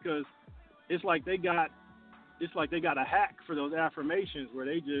trip because it's like they got a hack for those affirmations where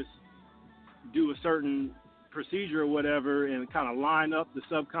they just do a certain procedure or whatever and kind of line up the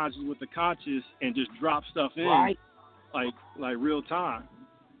subconscious with the conscious and just drop stuff in like real time.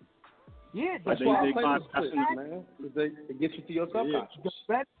 Yeah, that's why I play those clips, man. It gets you to your subconscious. The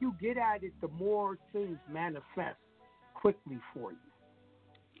better you get at it, the more things manifest quickly for you.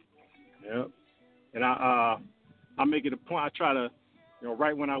 Yep. And I make it a point. I try to, you know,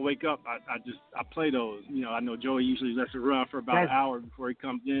 right when I wake up, I play those. You know, I know Joey usually lets it run for about an hour before he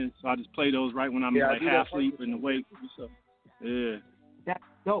comes in, so I just play those right when I'm like half asleep and awake. So, yeah. That's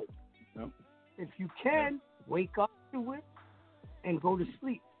dope. Yep. If you can, wake up to it and go to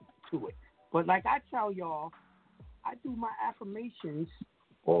sleep to it. But like I tell y'all, I do my affirmations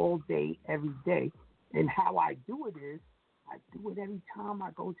all day, every day. And how I do it is, I do it every time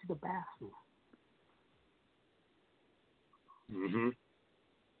I go to the bathroom. Mm-hmm.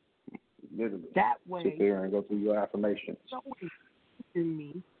 Literally. That way, sit there and go through your affirmations. Someone in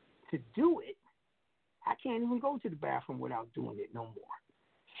me to do it, I can't even go to the bathroom without doing it no more.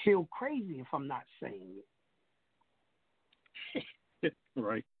 Feel crazy if I'm not saying it.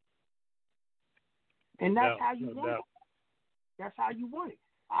 Right. And that's how you want it. That's how you want it.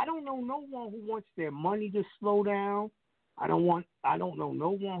 I don't know no one who wants their money to slow down. I don't know no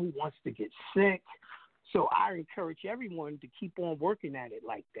one who wants to get sick. So I encourage everyone to keep on working at it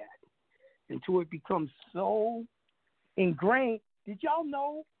like that until it becomes so ingrained. Did y'all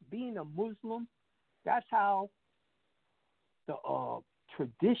know, being a Muslim, that's how the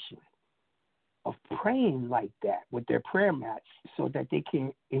tradition of praying like that with their prayer mats so that they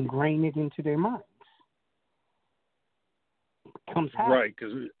can ingrain it into their minds. Comes habit. Right,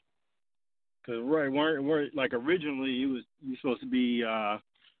 because weren't like originally you're supposed to be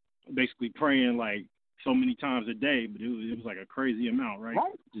basically praying like so many times a day, but it was like a crazy amount, right?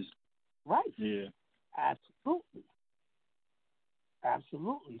 Right. Just right. Yeah. Absolutely.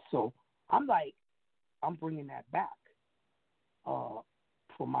 Absolutely. So I'm bringing that back for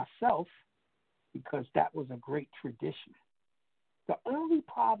myself because that was a great tradition. The only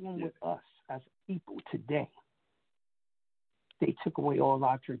problem with us as people today, they took away all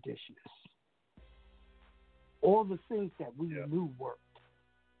our traditions. All the things that we knew worked.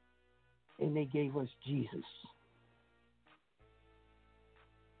 And they gave us Jesus.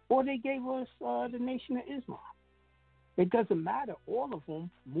 Or they gave us the Nation of Islam. It doesn't matter. All of them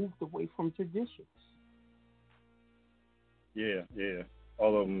moved away from traditions. Yeah.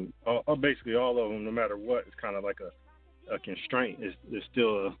 All of them, basically all of them, no matter what, it's kind of like a constraint. It's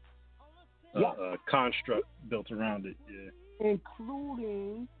still a construct built around it. Yeah.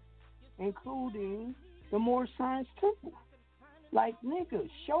 Including the Moore Science Temple. Like, nigga,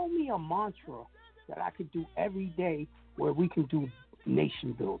 show me a mantra that I could do every day where we can do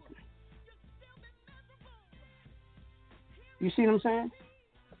nation building. You see what I'm saying?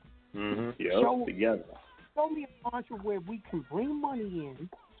 Mm-hmm. Yeah, together. Show me a mantra where we can bring money in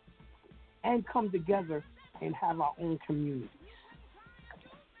and come together and have our own communities.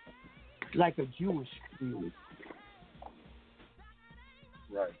 Like a Jewish community.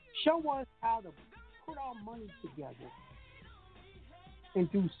 Right. Show us how to put our money together and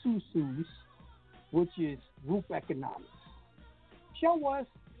do susus, which is group economics. Show us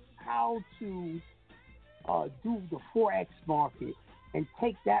how to do the Forex market and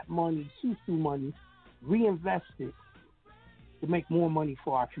take that money, susu money, reinvest it to make more money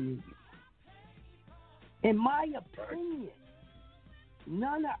for our community. In my opinion,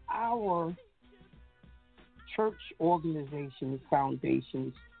 none of our church organizations,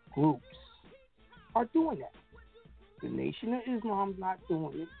 foundations, groups are doing that. The Nation of Islam is not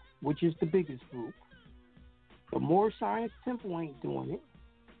doing it, which is the biggest group. The Moore Science Temple ain't doing it.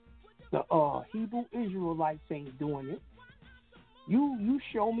 The Hebrew Israelites ain't doing it. You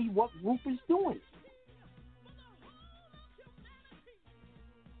show me what group is doing it.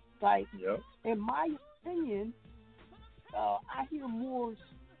 Like, in my opinion, I hear Moors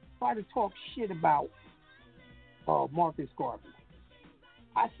try to talk shit about Marcus Garvey.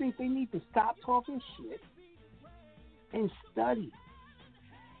 I think they need to stop talking shit and study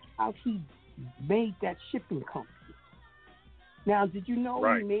how he made that shipping company. Now, did you know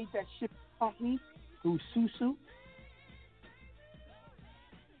he made that shipping company through Susu?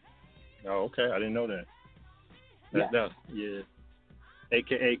 Oh, okay. I didn't know that. Yeah.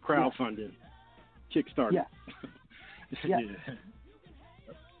 AKA crowdfunding. Kickstarter. Yes. Yes.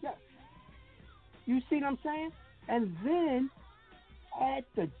 Yes. You see what I'm saying? And then had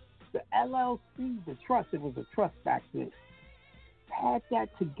the LLC, the trust, it was a trust back then, had that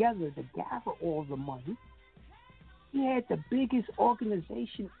together to gather all the money. He had the biggest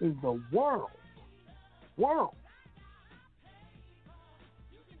organization in the world.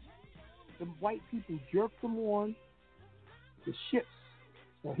 The white people jerked him on the ships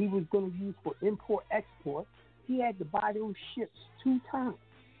that he was going to use for import-export. He had to buy those ships 2 times.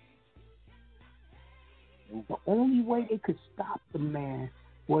 The only way they could stop the man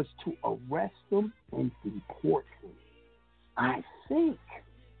was to arrest him and deport him. I think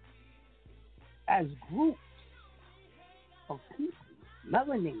as groups of people,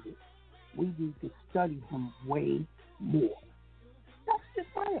 melanated, we need to study him way more. That's just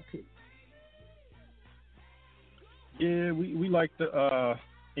my opinion. Yeah, we like to,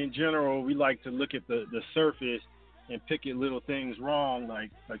 in general, we like to look at the surface and pick at little things wrong,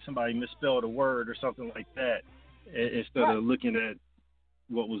 like somebody misspelled a word or something like that, instead of looking at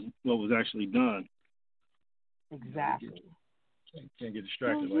what was actually done. Exactly. Can't get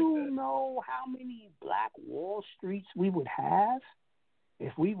distracted like that. Do you know how many Black Wall Streets we would have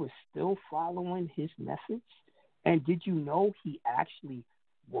if we were still following his methods? And did you know he actually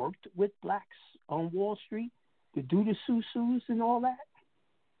worked with blacks on Wall Street to do the susus and all that?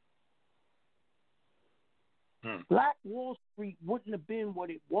 Black Wall Street wouldn't have been what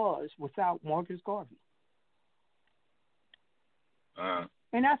it was without Marcus Garvey.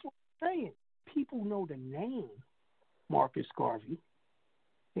 And that's what I'm saying. People know the name Marcus Garvey.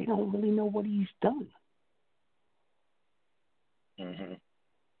 They don't really know what he's done. Mm-hmm.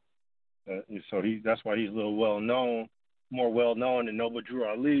 So that's why he's a little more well known than Noble Drew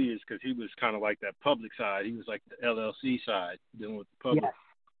Ali is, because he was kind of like that public side. He was like the LLC side, dealing with the public,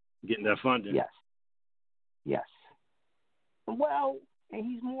 getting that funding. Yes. Well, and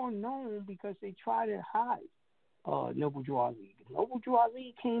he's more known because they try to hide Noble Drew Ali. Noble Drew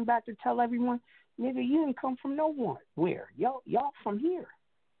Ali came back to tell everyone, nigga, you didn't come from no one. Where? Y'all from here.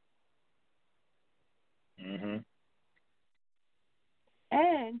 Mm-hmm.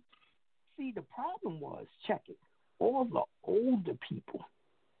 And see, the problem was, check it, all the older people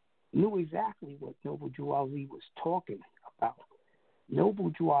knew exactly what Noble Drew Ali was talking about. Noble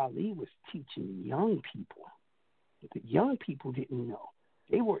Drew Ali was teaching young people. The young people didn't know.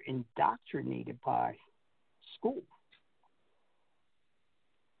 They were indoctrinated by school.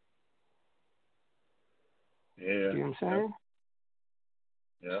 Yeah. You know what I'm saying?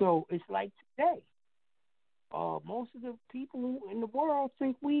 Yeah. So it's like today. Most of the people in the world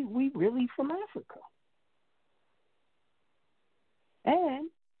think we really from Africa. And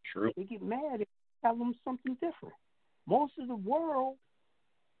True. they get mad if you tell them something different. Most of the world,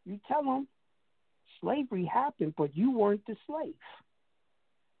 you tell them slavery happened, but you weren't the slave.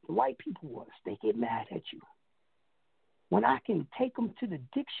 The white people was. They get mad at you. When I can take them to the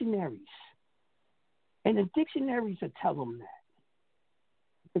dictionaries, and the dictionaries will tell them that.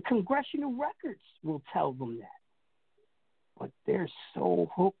 The congressional records will tell them that. But they're so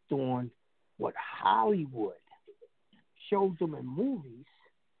hooked on what Hollywood shows them in movies,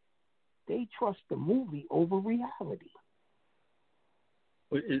 they trust the movie over reality.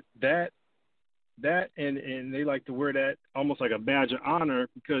 That and they like to wear that almost like a badge of honor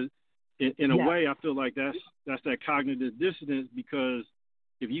because in a way I feel like that's that cognitive dissonance, because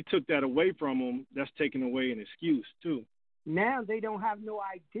if you took that away from them, that's taking away an excuse too. Now they don't have no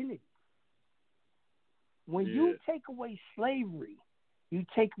identity. When you take away slavery, you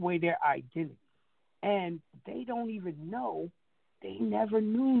take away their identity. And they don't even know, they never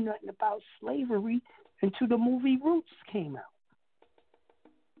knew nothing about slavery until the movie Roots came out.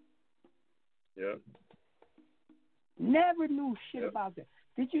 Yeah. Never knew shit about that.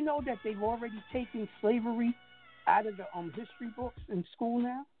 Did you know that they've already taken slavery out of the history books in school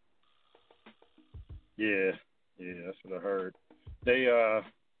now? Yeah, that's what I heard. They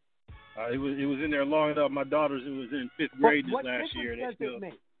it was in there long enough. My daughter's was in 5th grade this last year.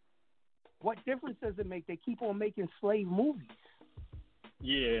 What difference does it make? They keep on making slave movies.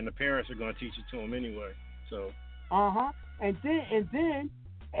 Yeah, and the parents are going to teach it to them anyway. So. And then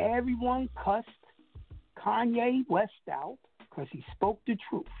everyone cussed Kanye West out because he spoke the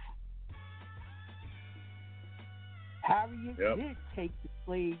truth. Harriet did take the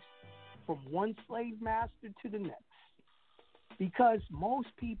slaves from one slave master to the next, because most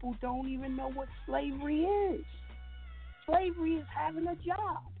people don't even know what slavery is. Slavery is having a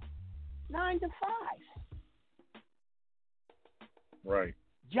job, 9 to 5. Right.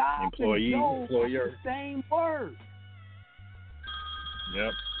 Job Employee, and employer. the same word.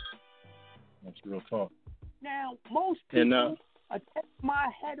 Yep. That's real talk. Now, most people would take my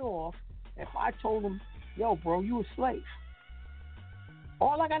head off if I told them, yo, bro, you a slave.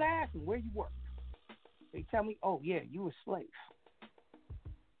 All I got to ask them, where you work? They tell me, oh, yeah, you a slave.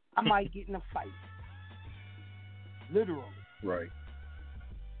 I might get in a fight. Literally. Right.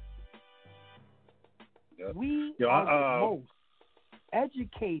 Yep. We are the most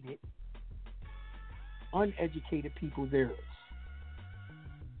educated, uneducated people there is.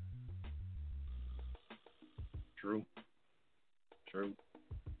 True.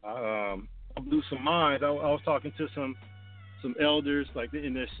 I blew some minds. I was talking to some elders like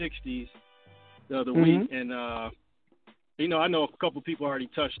in their 60s the other week, and I know a couple people already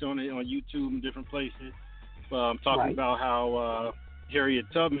touched on it on YouTube and different places. Talking about how Harriet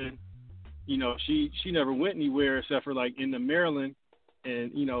Tubman, she never went anywhere except for like in the Maryland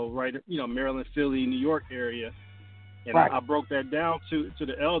and Maryland, Philly, New York area. And I broke that down to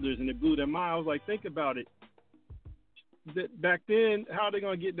the elders, and it blew their mind. I was like, think about it. Back then, how are they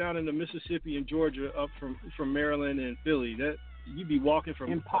going to get down into Mississippi and Georgia up from Maryland and Philly? That you'd be walking for a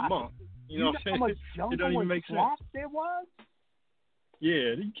month. You know what I'm saying? How much jungle it doesn't even make sense. There was?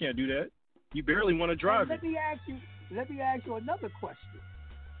 Yeah, you can't do that. You barely want to drive Let me ask you another question.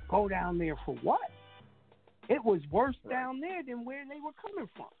 Go down there for what? It was worse down there than where they were coming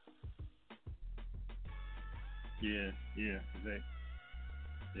from. Yeah.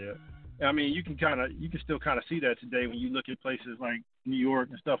 I mean, you can still kind of see that today when you look at places like New York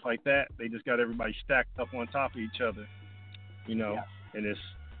and stuff like that. They just got everybody stacked up on top of each other, and it's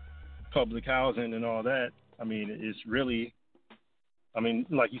public housing and all that. I mean, it's really,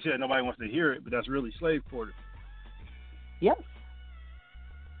 like you said, nobody wants to hear it, but that's really slave quarters. Yes.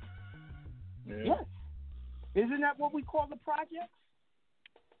 Yeah. Yes. Isn't that what we call the projects?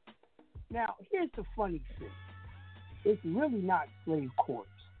 Now, here's the funny thing. It's really not slave quarters.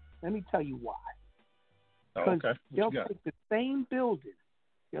 Let me tell you why. Oh, okay. They'll take the same building.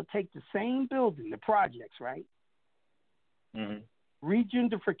 The projects, right? Mm-hmm.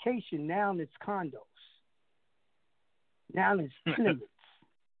 Regentrification, now it's condos. Now it's tenements.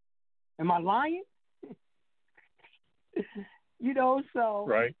 Am I lying? So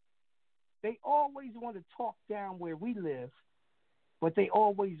right. They always want to talk down where we live, but they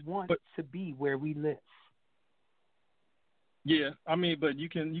always want to be where we live. Yeah, I mean, but you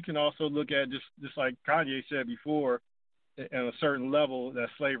can also look at just like Kanye said before, at a certain level, that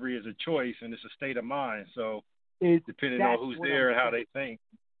slavery is a choice and it's a state of mind. So depending on who's there and how they think.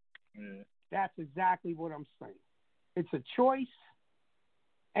 Yeah. That's exactly what I'm saying. It's a choice,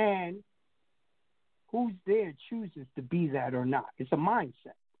 and who's there chooses to be that or not. It's a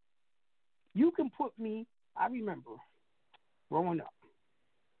mindset. You can put me, I remember growing up,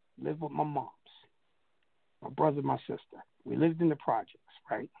 lived with my moms, my brother, my sister. We lived in the projects,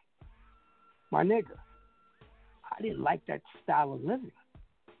 right? My nigga, I didn't like that style of living.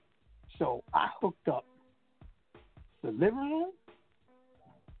 So I hooked up the living room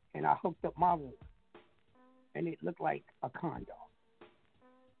and I hooked up my room. And it looked like a condo.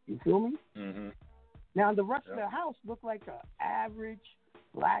 You feel me? Mm-hmm. Now the rest of the house looked like an average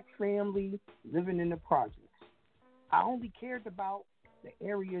black family living in the projects. I only cared about the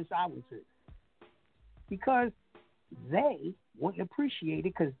areas I was in because they wouldn't appreciate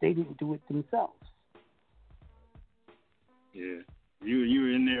it because they didn't do it themselves. Yeah, you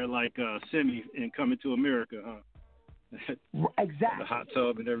were in there like Semi in Coming to America, huh? Exactly. The hot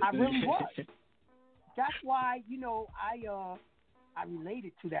tub and everything. I really was. That's why, I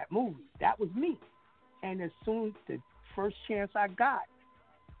related to that movie. That was me. And as soon as the first chance I got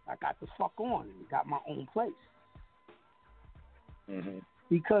the fuck on and got my own place. Mm-hmm.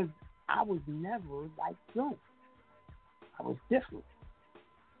 Because I was never like them. I was different.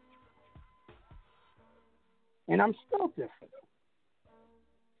 And I'm still different.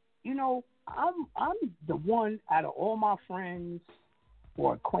 I'm the one out of all my friends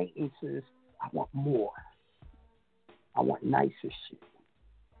or acquaintances, I want more. I want nicer shit.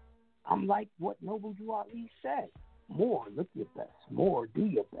 I'm like what Noble Drew Ali said. More, look your best. More, do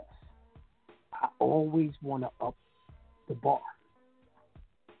your best. I always want to up the bar,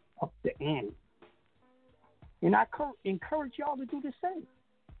 up the ante. And I encourage y'all to do the same.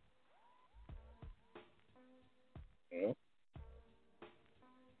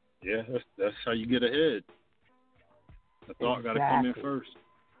 Yeah, that's how you get ahead. The thought got to come in first.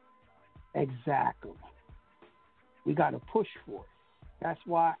 Exactly. We got to push for it. That's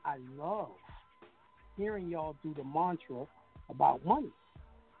why I love hearing y'all do the mantra about money.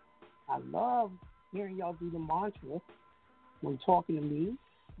 I love hearing y'all do the mantra when talking to me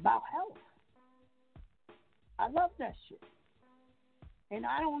about health. I love that shit. And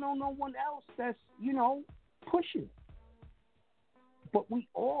I don't know no one else that's, pushing it. But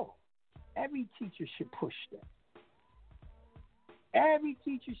every teacher should push that. Every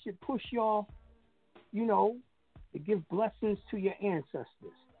teacher should push y'all, to give blessings to your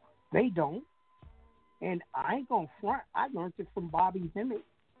ancestors. They don't. And I ain't going to front. I learned it from Bobby Hemmett.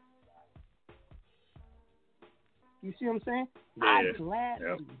 You see what I'm saying? Yeah. I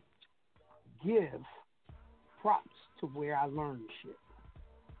gladly give props to where I learned shit.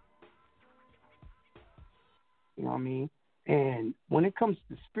 You know what I mean? And when it comes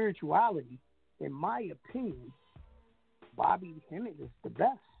to spirituality, in my opinion, Bobby Hemmett is the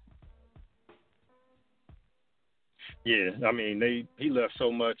best. Yeah, I mean, he left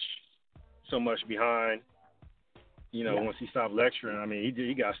so much behind. Once he stopped lecturing, I mean,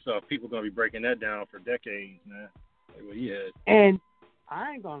 he got stuff. People gonna be breaking that down for decades, man. Like what he had. And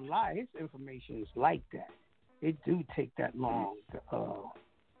I ain't gonna lie, his information is like that. It do take that long to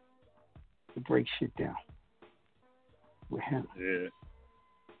break shit down with him. Yeah.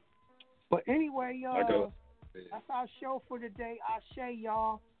 But anyway, that's our show for today. Ashe,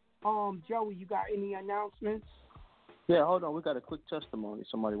 y'all. Joey, you got any announcements? Yeah, hold on. We got a quick testimony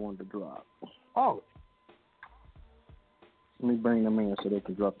somebody wanted to drop. Oh. Let me bring them in so they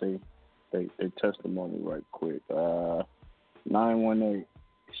can drop their testimony right quick. 918-693.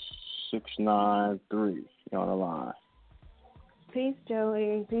 You're on the line. Peace,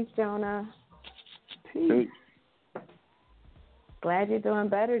 Joey. Peace, Jonah. Peace. Glad you're doing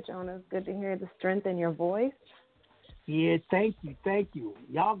better, Jonah. It's good to hear the strength in your voice. Yeah, thank you.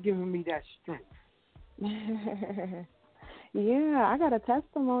 Y'all giving me that strength. Yeah, I got a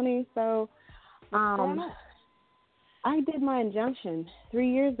testimony. So, I did my injunction 3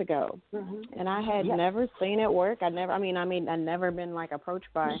 years ago, and I had never seen it work. I'd never been like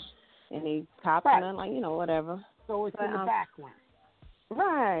approached by any cops or nothing, whatever. So it's in the background.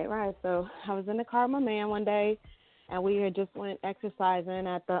 Right. So I was in the car with my man one day, and we had just went exercising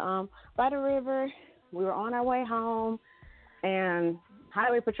at the by the river. We were on our way home, and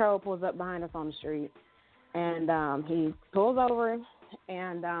Highway Patrol pulls up behind us on the street, and he pulls over,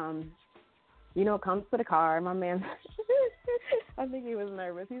 and comes to the car. My man, I think he was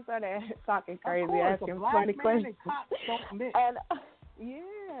nervous. He started talking crazy, of course, asking a black funny man questions. And cops don't miss. And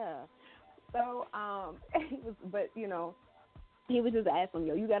yeah, so he was, but you know, he was just asking,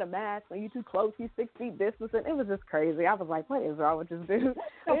 yo, you got a mask? Are you too close? You 6 feet distance? And it was just crazy. I was like, what is wrong with this dude?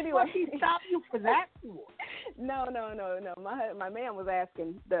 So anyway, he stopped you for that for? No. My man was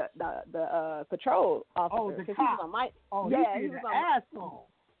asking the patrol officer. Oh, the cop. He was on my, he was on my asshole.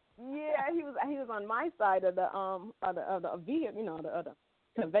 Yeah, he was on my side of the vehicle, you know, the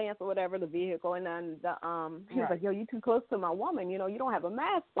conveyance or whatever, the vehicle, and then he was like, yo, you too close to my woman. You know, you don't have a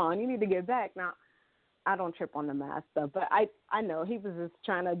mask on. You need to get back now. I don't trip on the mask stuff, but I know he was just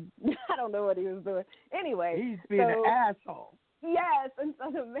trying to. I don't know what he was doing. Anyway, he's being an asshole. Yes, and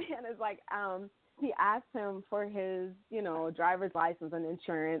so the man is like, he asked him for his, you know, driver's license and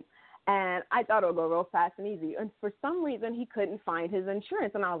insurance, and I thought it would go real fast and easy. And for some reason, he couldn't find his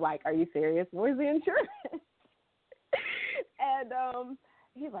insurance, and I was like, "Are you serious? Where's the insurance?" And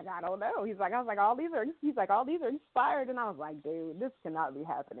he's like, "I don't know." He's like, "I was like, all these are expired," and I was like, "Dude, this cannot be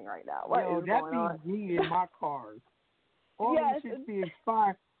happening right now. What is going on?" That be me in my cars. All yes, this shit be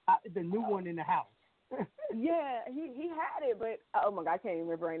expired. The new one in the house. Yeah, he had it, but oh my God, I can't even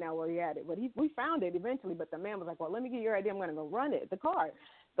remember right now where he had it. But we found it eventually. But the man was like, "Well, let me get your ID. I'm going to go run it, the car."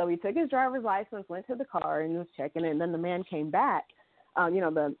 So he took his driver's license, went to the car, and was checking it. And then the man came back. You know,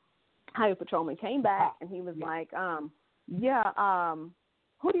 the highway patrolman came back, and he was like,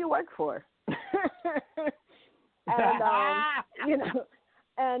 who do you work for?" And you know.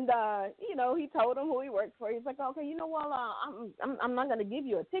 And you know, he told him who he worked for. He's like, "Okay, you know what? I'm not going to give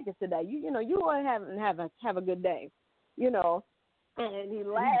you a ticket today. You know, you go ahead and have a good day." You know, and he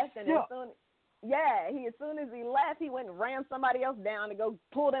left, and as soon as he left, he went and ran somebody else down to go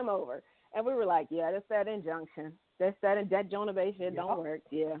pull them over. And we were like, "Yeah, that's that injunction. That Jonah Bey shit don't work.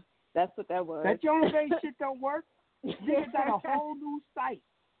 Yeah, that's what that was. That Jonah Bey shit don't work. Nigga got a whole new site.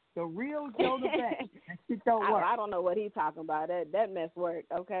 The real Jonah Bey. That shit don't work. I don't know what he's talking about. That mess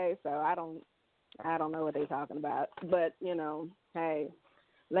worked. Okay, so I don't know what they're talking about. But you know, hey,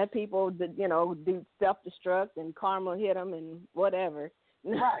 let people you know do self-destruct and karma hit them and whatever.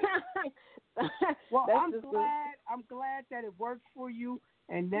 Right. Well, I'm glad that it worked for you.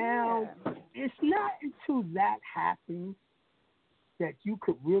 And now it's not until that happens that you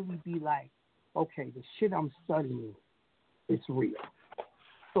could really be like, okay, the shit I'm studying is real.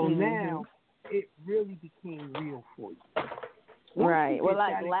 So now it really became real for you. Right. Well,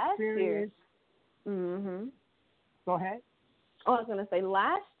 like last year. Go ahead. Oh, I was going to say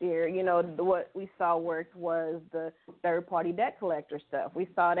last year, you know, what we saw worked was the third-party debt collector stuff. We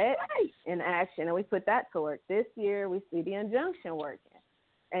saw that in action, and we put that to work. This year, we see the injunction working.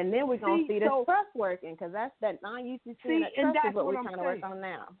 And then we're going to see the trust working, because that's that non-UCC and that trust is what we're trying to work on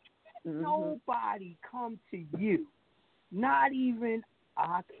now. Nobody come to you, not even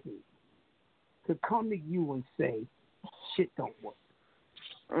our kids, to come to you and say, shit don't work.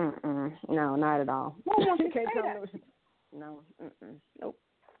 No, not at all. No one can say that. No, nope,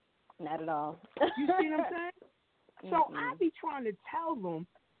 not at all. You see what I'm saying? So I be trying to tell them,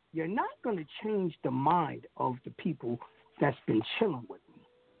 you're not going to change the mind of the people that's been chilling with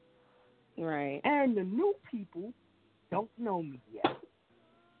me. Right. And the new people don't know me yet.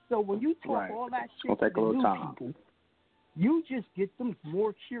 So when you talk all that shit to the new people, you just get them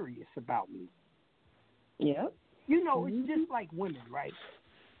more curious about me. Yep. You know, it's just like women, right?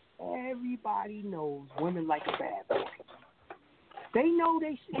 Everybody knows women like a bad boy. They know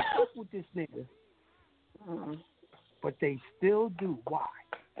they should fuck with this nigga, but they still do. Why?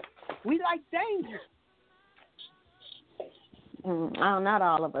 We like danger. Not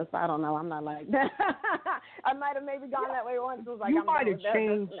all of us. I don't know. I'm not like that. I might have maybe gone that way once. It was like, you might have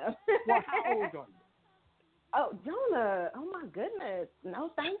changed. Well, how old are you? Oh, Jonah. Oh, my goodness.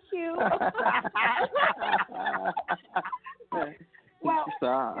 No, thank you. Well,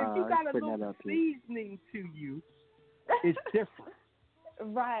 if you got a little seasoning to you, it's different.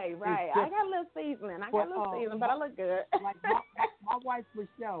 Right. I got a little seasoning. But I look good. Like my wife,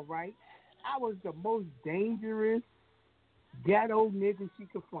 Michelle, right? I was the most dangerous ghetto nigga she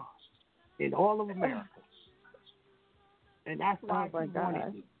could find in all of America. And that's why she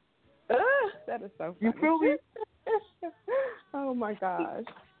wanted me. That is so funny. You feel me? Oh, my gosh.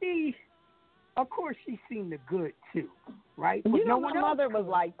 Of course, she seen the good, too, right? But you know, my mother was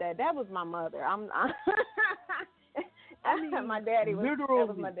like that. That was my mother. My daddy was. Literally. That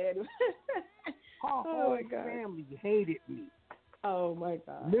was my daddy. Her whole family hated me. Oh, my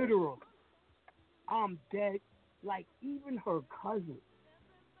God. Literally. I'm dead. Like, even her cousin,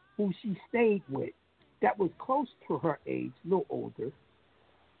 who she stayed with, that was close to her age, a little older,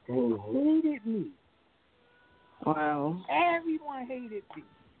 they hated me. Wow. Everyone hated me.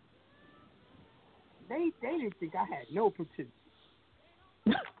 They didn't think I had no potential.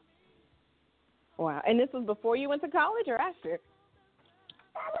 Wow. And this was before you went to college or after?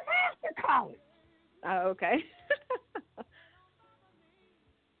 I was after college. Oh, okay.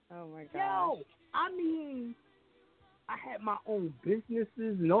 Oh, my gosh. Yo, I mean, I had my own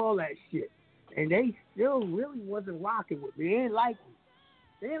businesses and all that shit. And they still really wasn't rocking with me. They didn't like me.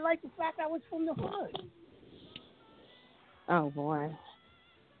 They didn't like the fact I was from the hood. Oh, boy.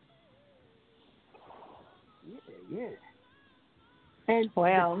 Yeah. And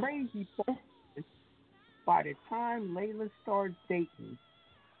well, the crazy part is, by the time Layla starts dating,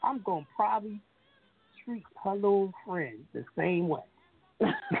 I'm going to probably treat her little friend the same way.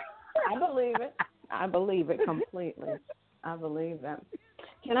 I believe it. I believe it completely. I believe that.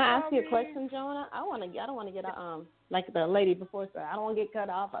 Can I ask you a question, Jonah? I don't want to get like the lady before said. I don't want to get cut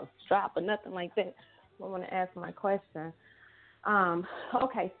off a strap or nothing like that. I want to ask my question.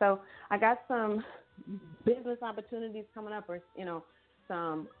 Okay, so I got some business opportunities coming up, or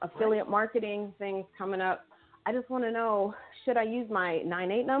some affiliate marketing things coming up. I just want to know, should I use my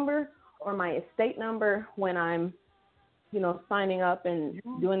 98 number or my estate number when I'm, signing up and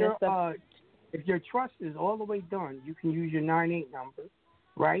doing this stuff? If your trust is all the way done, you can use your 98 number,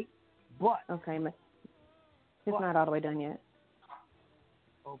 right? But okay, it's not all the way done yet.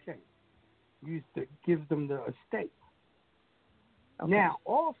 Okay, gives them the estate. Okay. Now,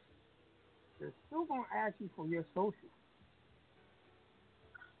 also, they're still going to ask you for your social.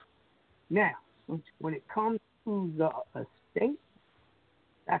 Now, when it comes to the estate,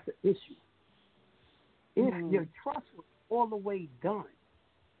 that's an issue. If your trust was all the way done,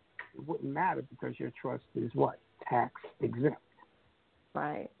 it wouldn't matter because your trust is what? Tax exempt.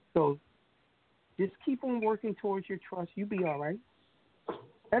 Right. So just keep on working towards your trust. You'll be all right.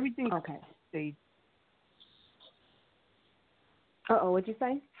 Everything stays. What'd you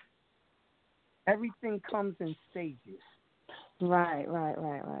say? Everything comes in stages. Right.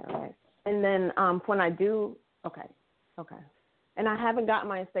 And then when I do, okay. And I haven't gotten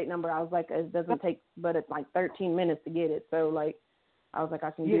my estate number. I was like, it doesn't take but it's like 13 minutes to get it. So, I was like,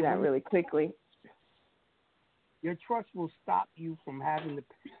 I can do that really quickly. Your trust will stop you from having to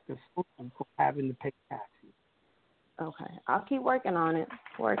pay taxes. Okay. I'll keep working on it.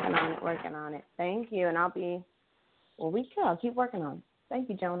 Thank you. And I'll keep working on it. Thank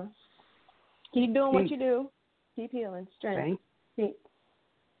you, Jonah. Keep doing what you do. Keep healing. Strength. Thanks.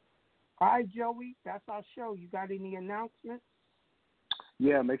 All right, Joey, that's our show. You got any announcements?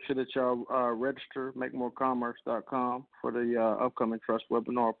 Yeah, make sure that y'all register, makemorecommerce.com for the upcoming Trust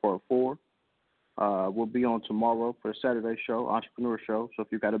Webinar Part 4. We'll be on tomorrow for the Saturday show, Entrepreneur Show. So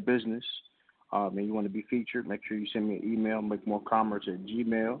if you've got a business and you want to be featured, make sure you send me an email,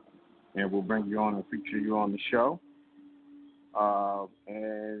 makemorecommerce@gmail.com, and we'll bring you on and feature you on the show.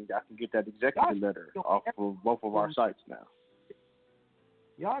 And I can get that executive letter off of both of our sites now.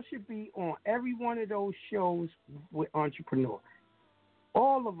 Y'all should be on every one of those shows with entrepreneurs.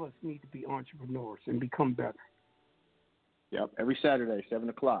 All of us need to be entrepreneurs and become better. Yep, every Saturday, 7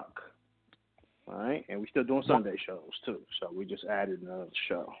 o'clock. All right, and we're still doing Sunday shows, too. So we just added another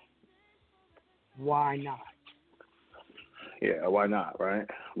show. Why not? Yeah, why not, right?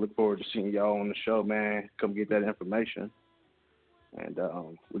 Look forward to seeing y'all on the show, man. Come get that information. And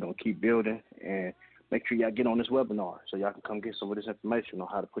we're going to keep building. And make sure y'all get on this webinar so y'all can come get some of this information on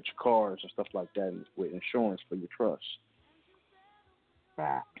how to put your cars and stuff like that with insurance for your trust.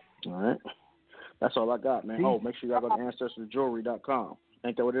 Right. All right. That's all I got, man. Oh, make sure y'all go to AncestorJewelry.com.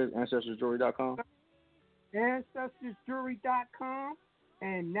 Ain't that what it is? AncestorJewelry.com? AncestorJewelry.com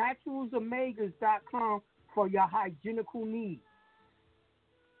and NaturalsOmegas.com for your hygienical needs.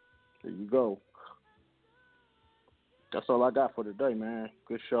 There you go. That's all I got for today, man.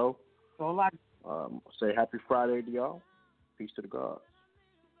 Good show. All I say happy Friday to y'all. Peace to the gods.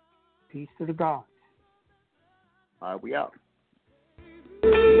 Peace to the gods. All right, we out.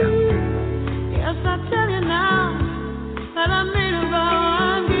 Yes, I tell you now that I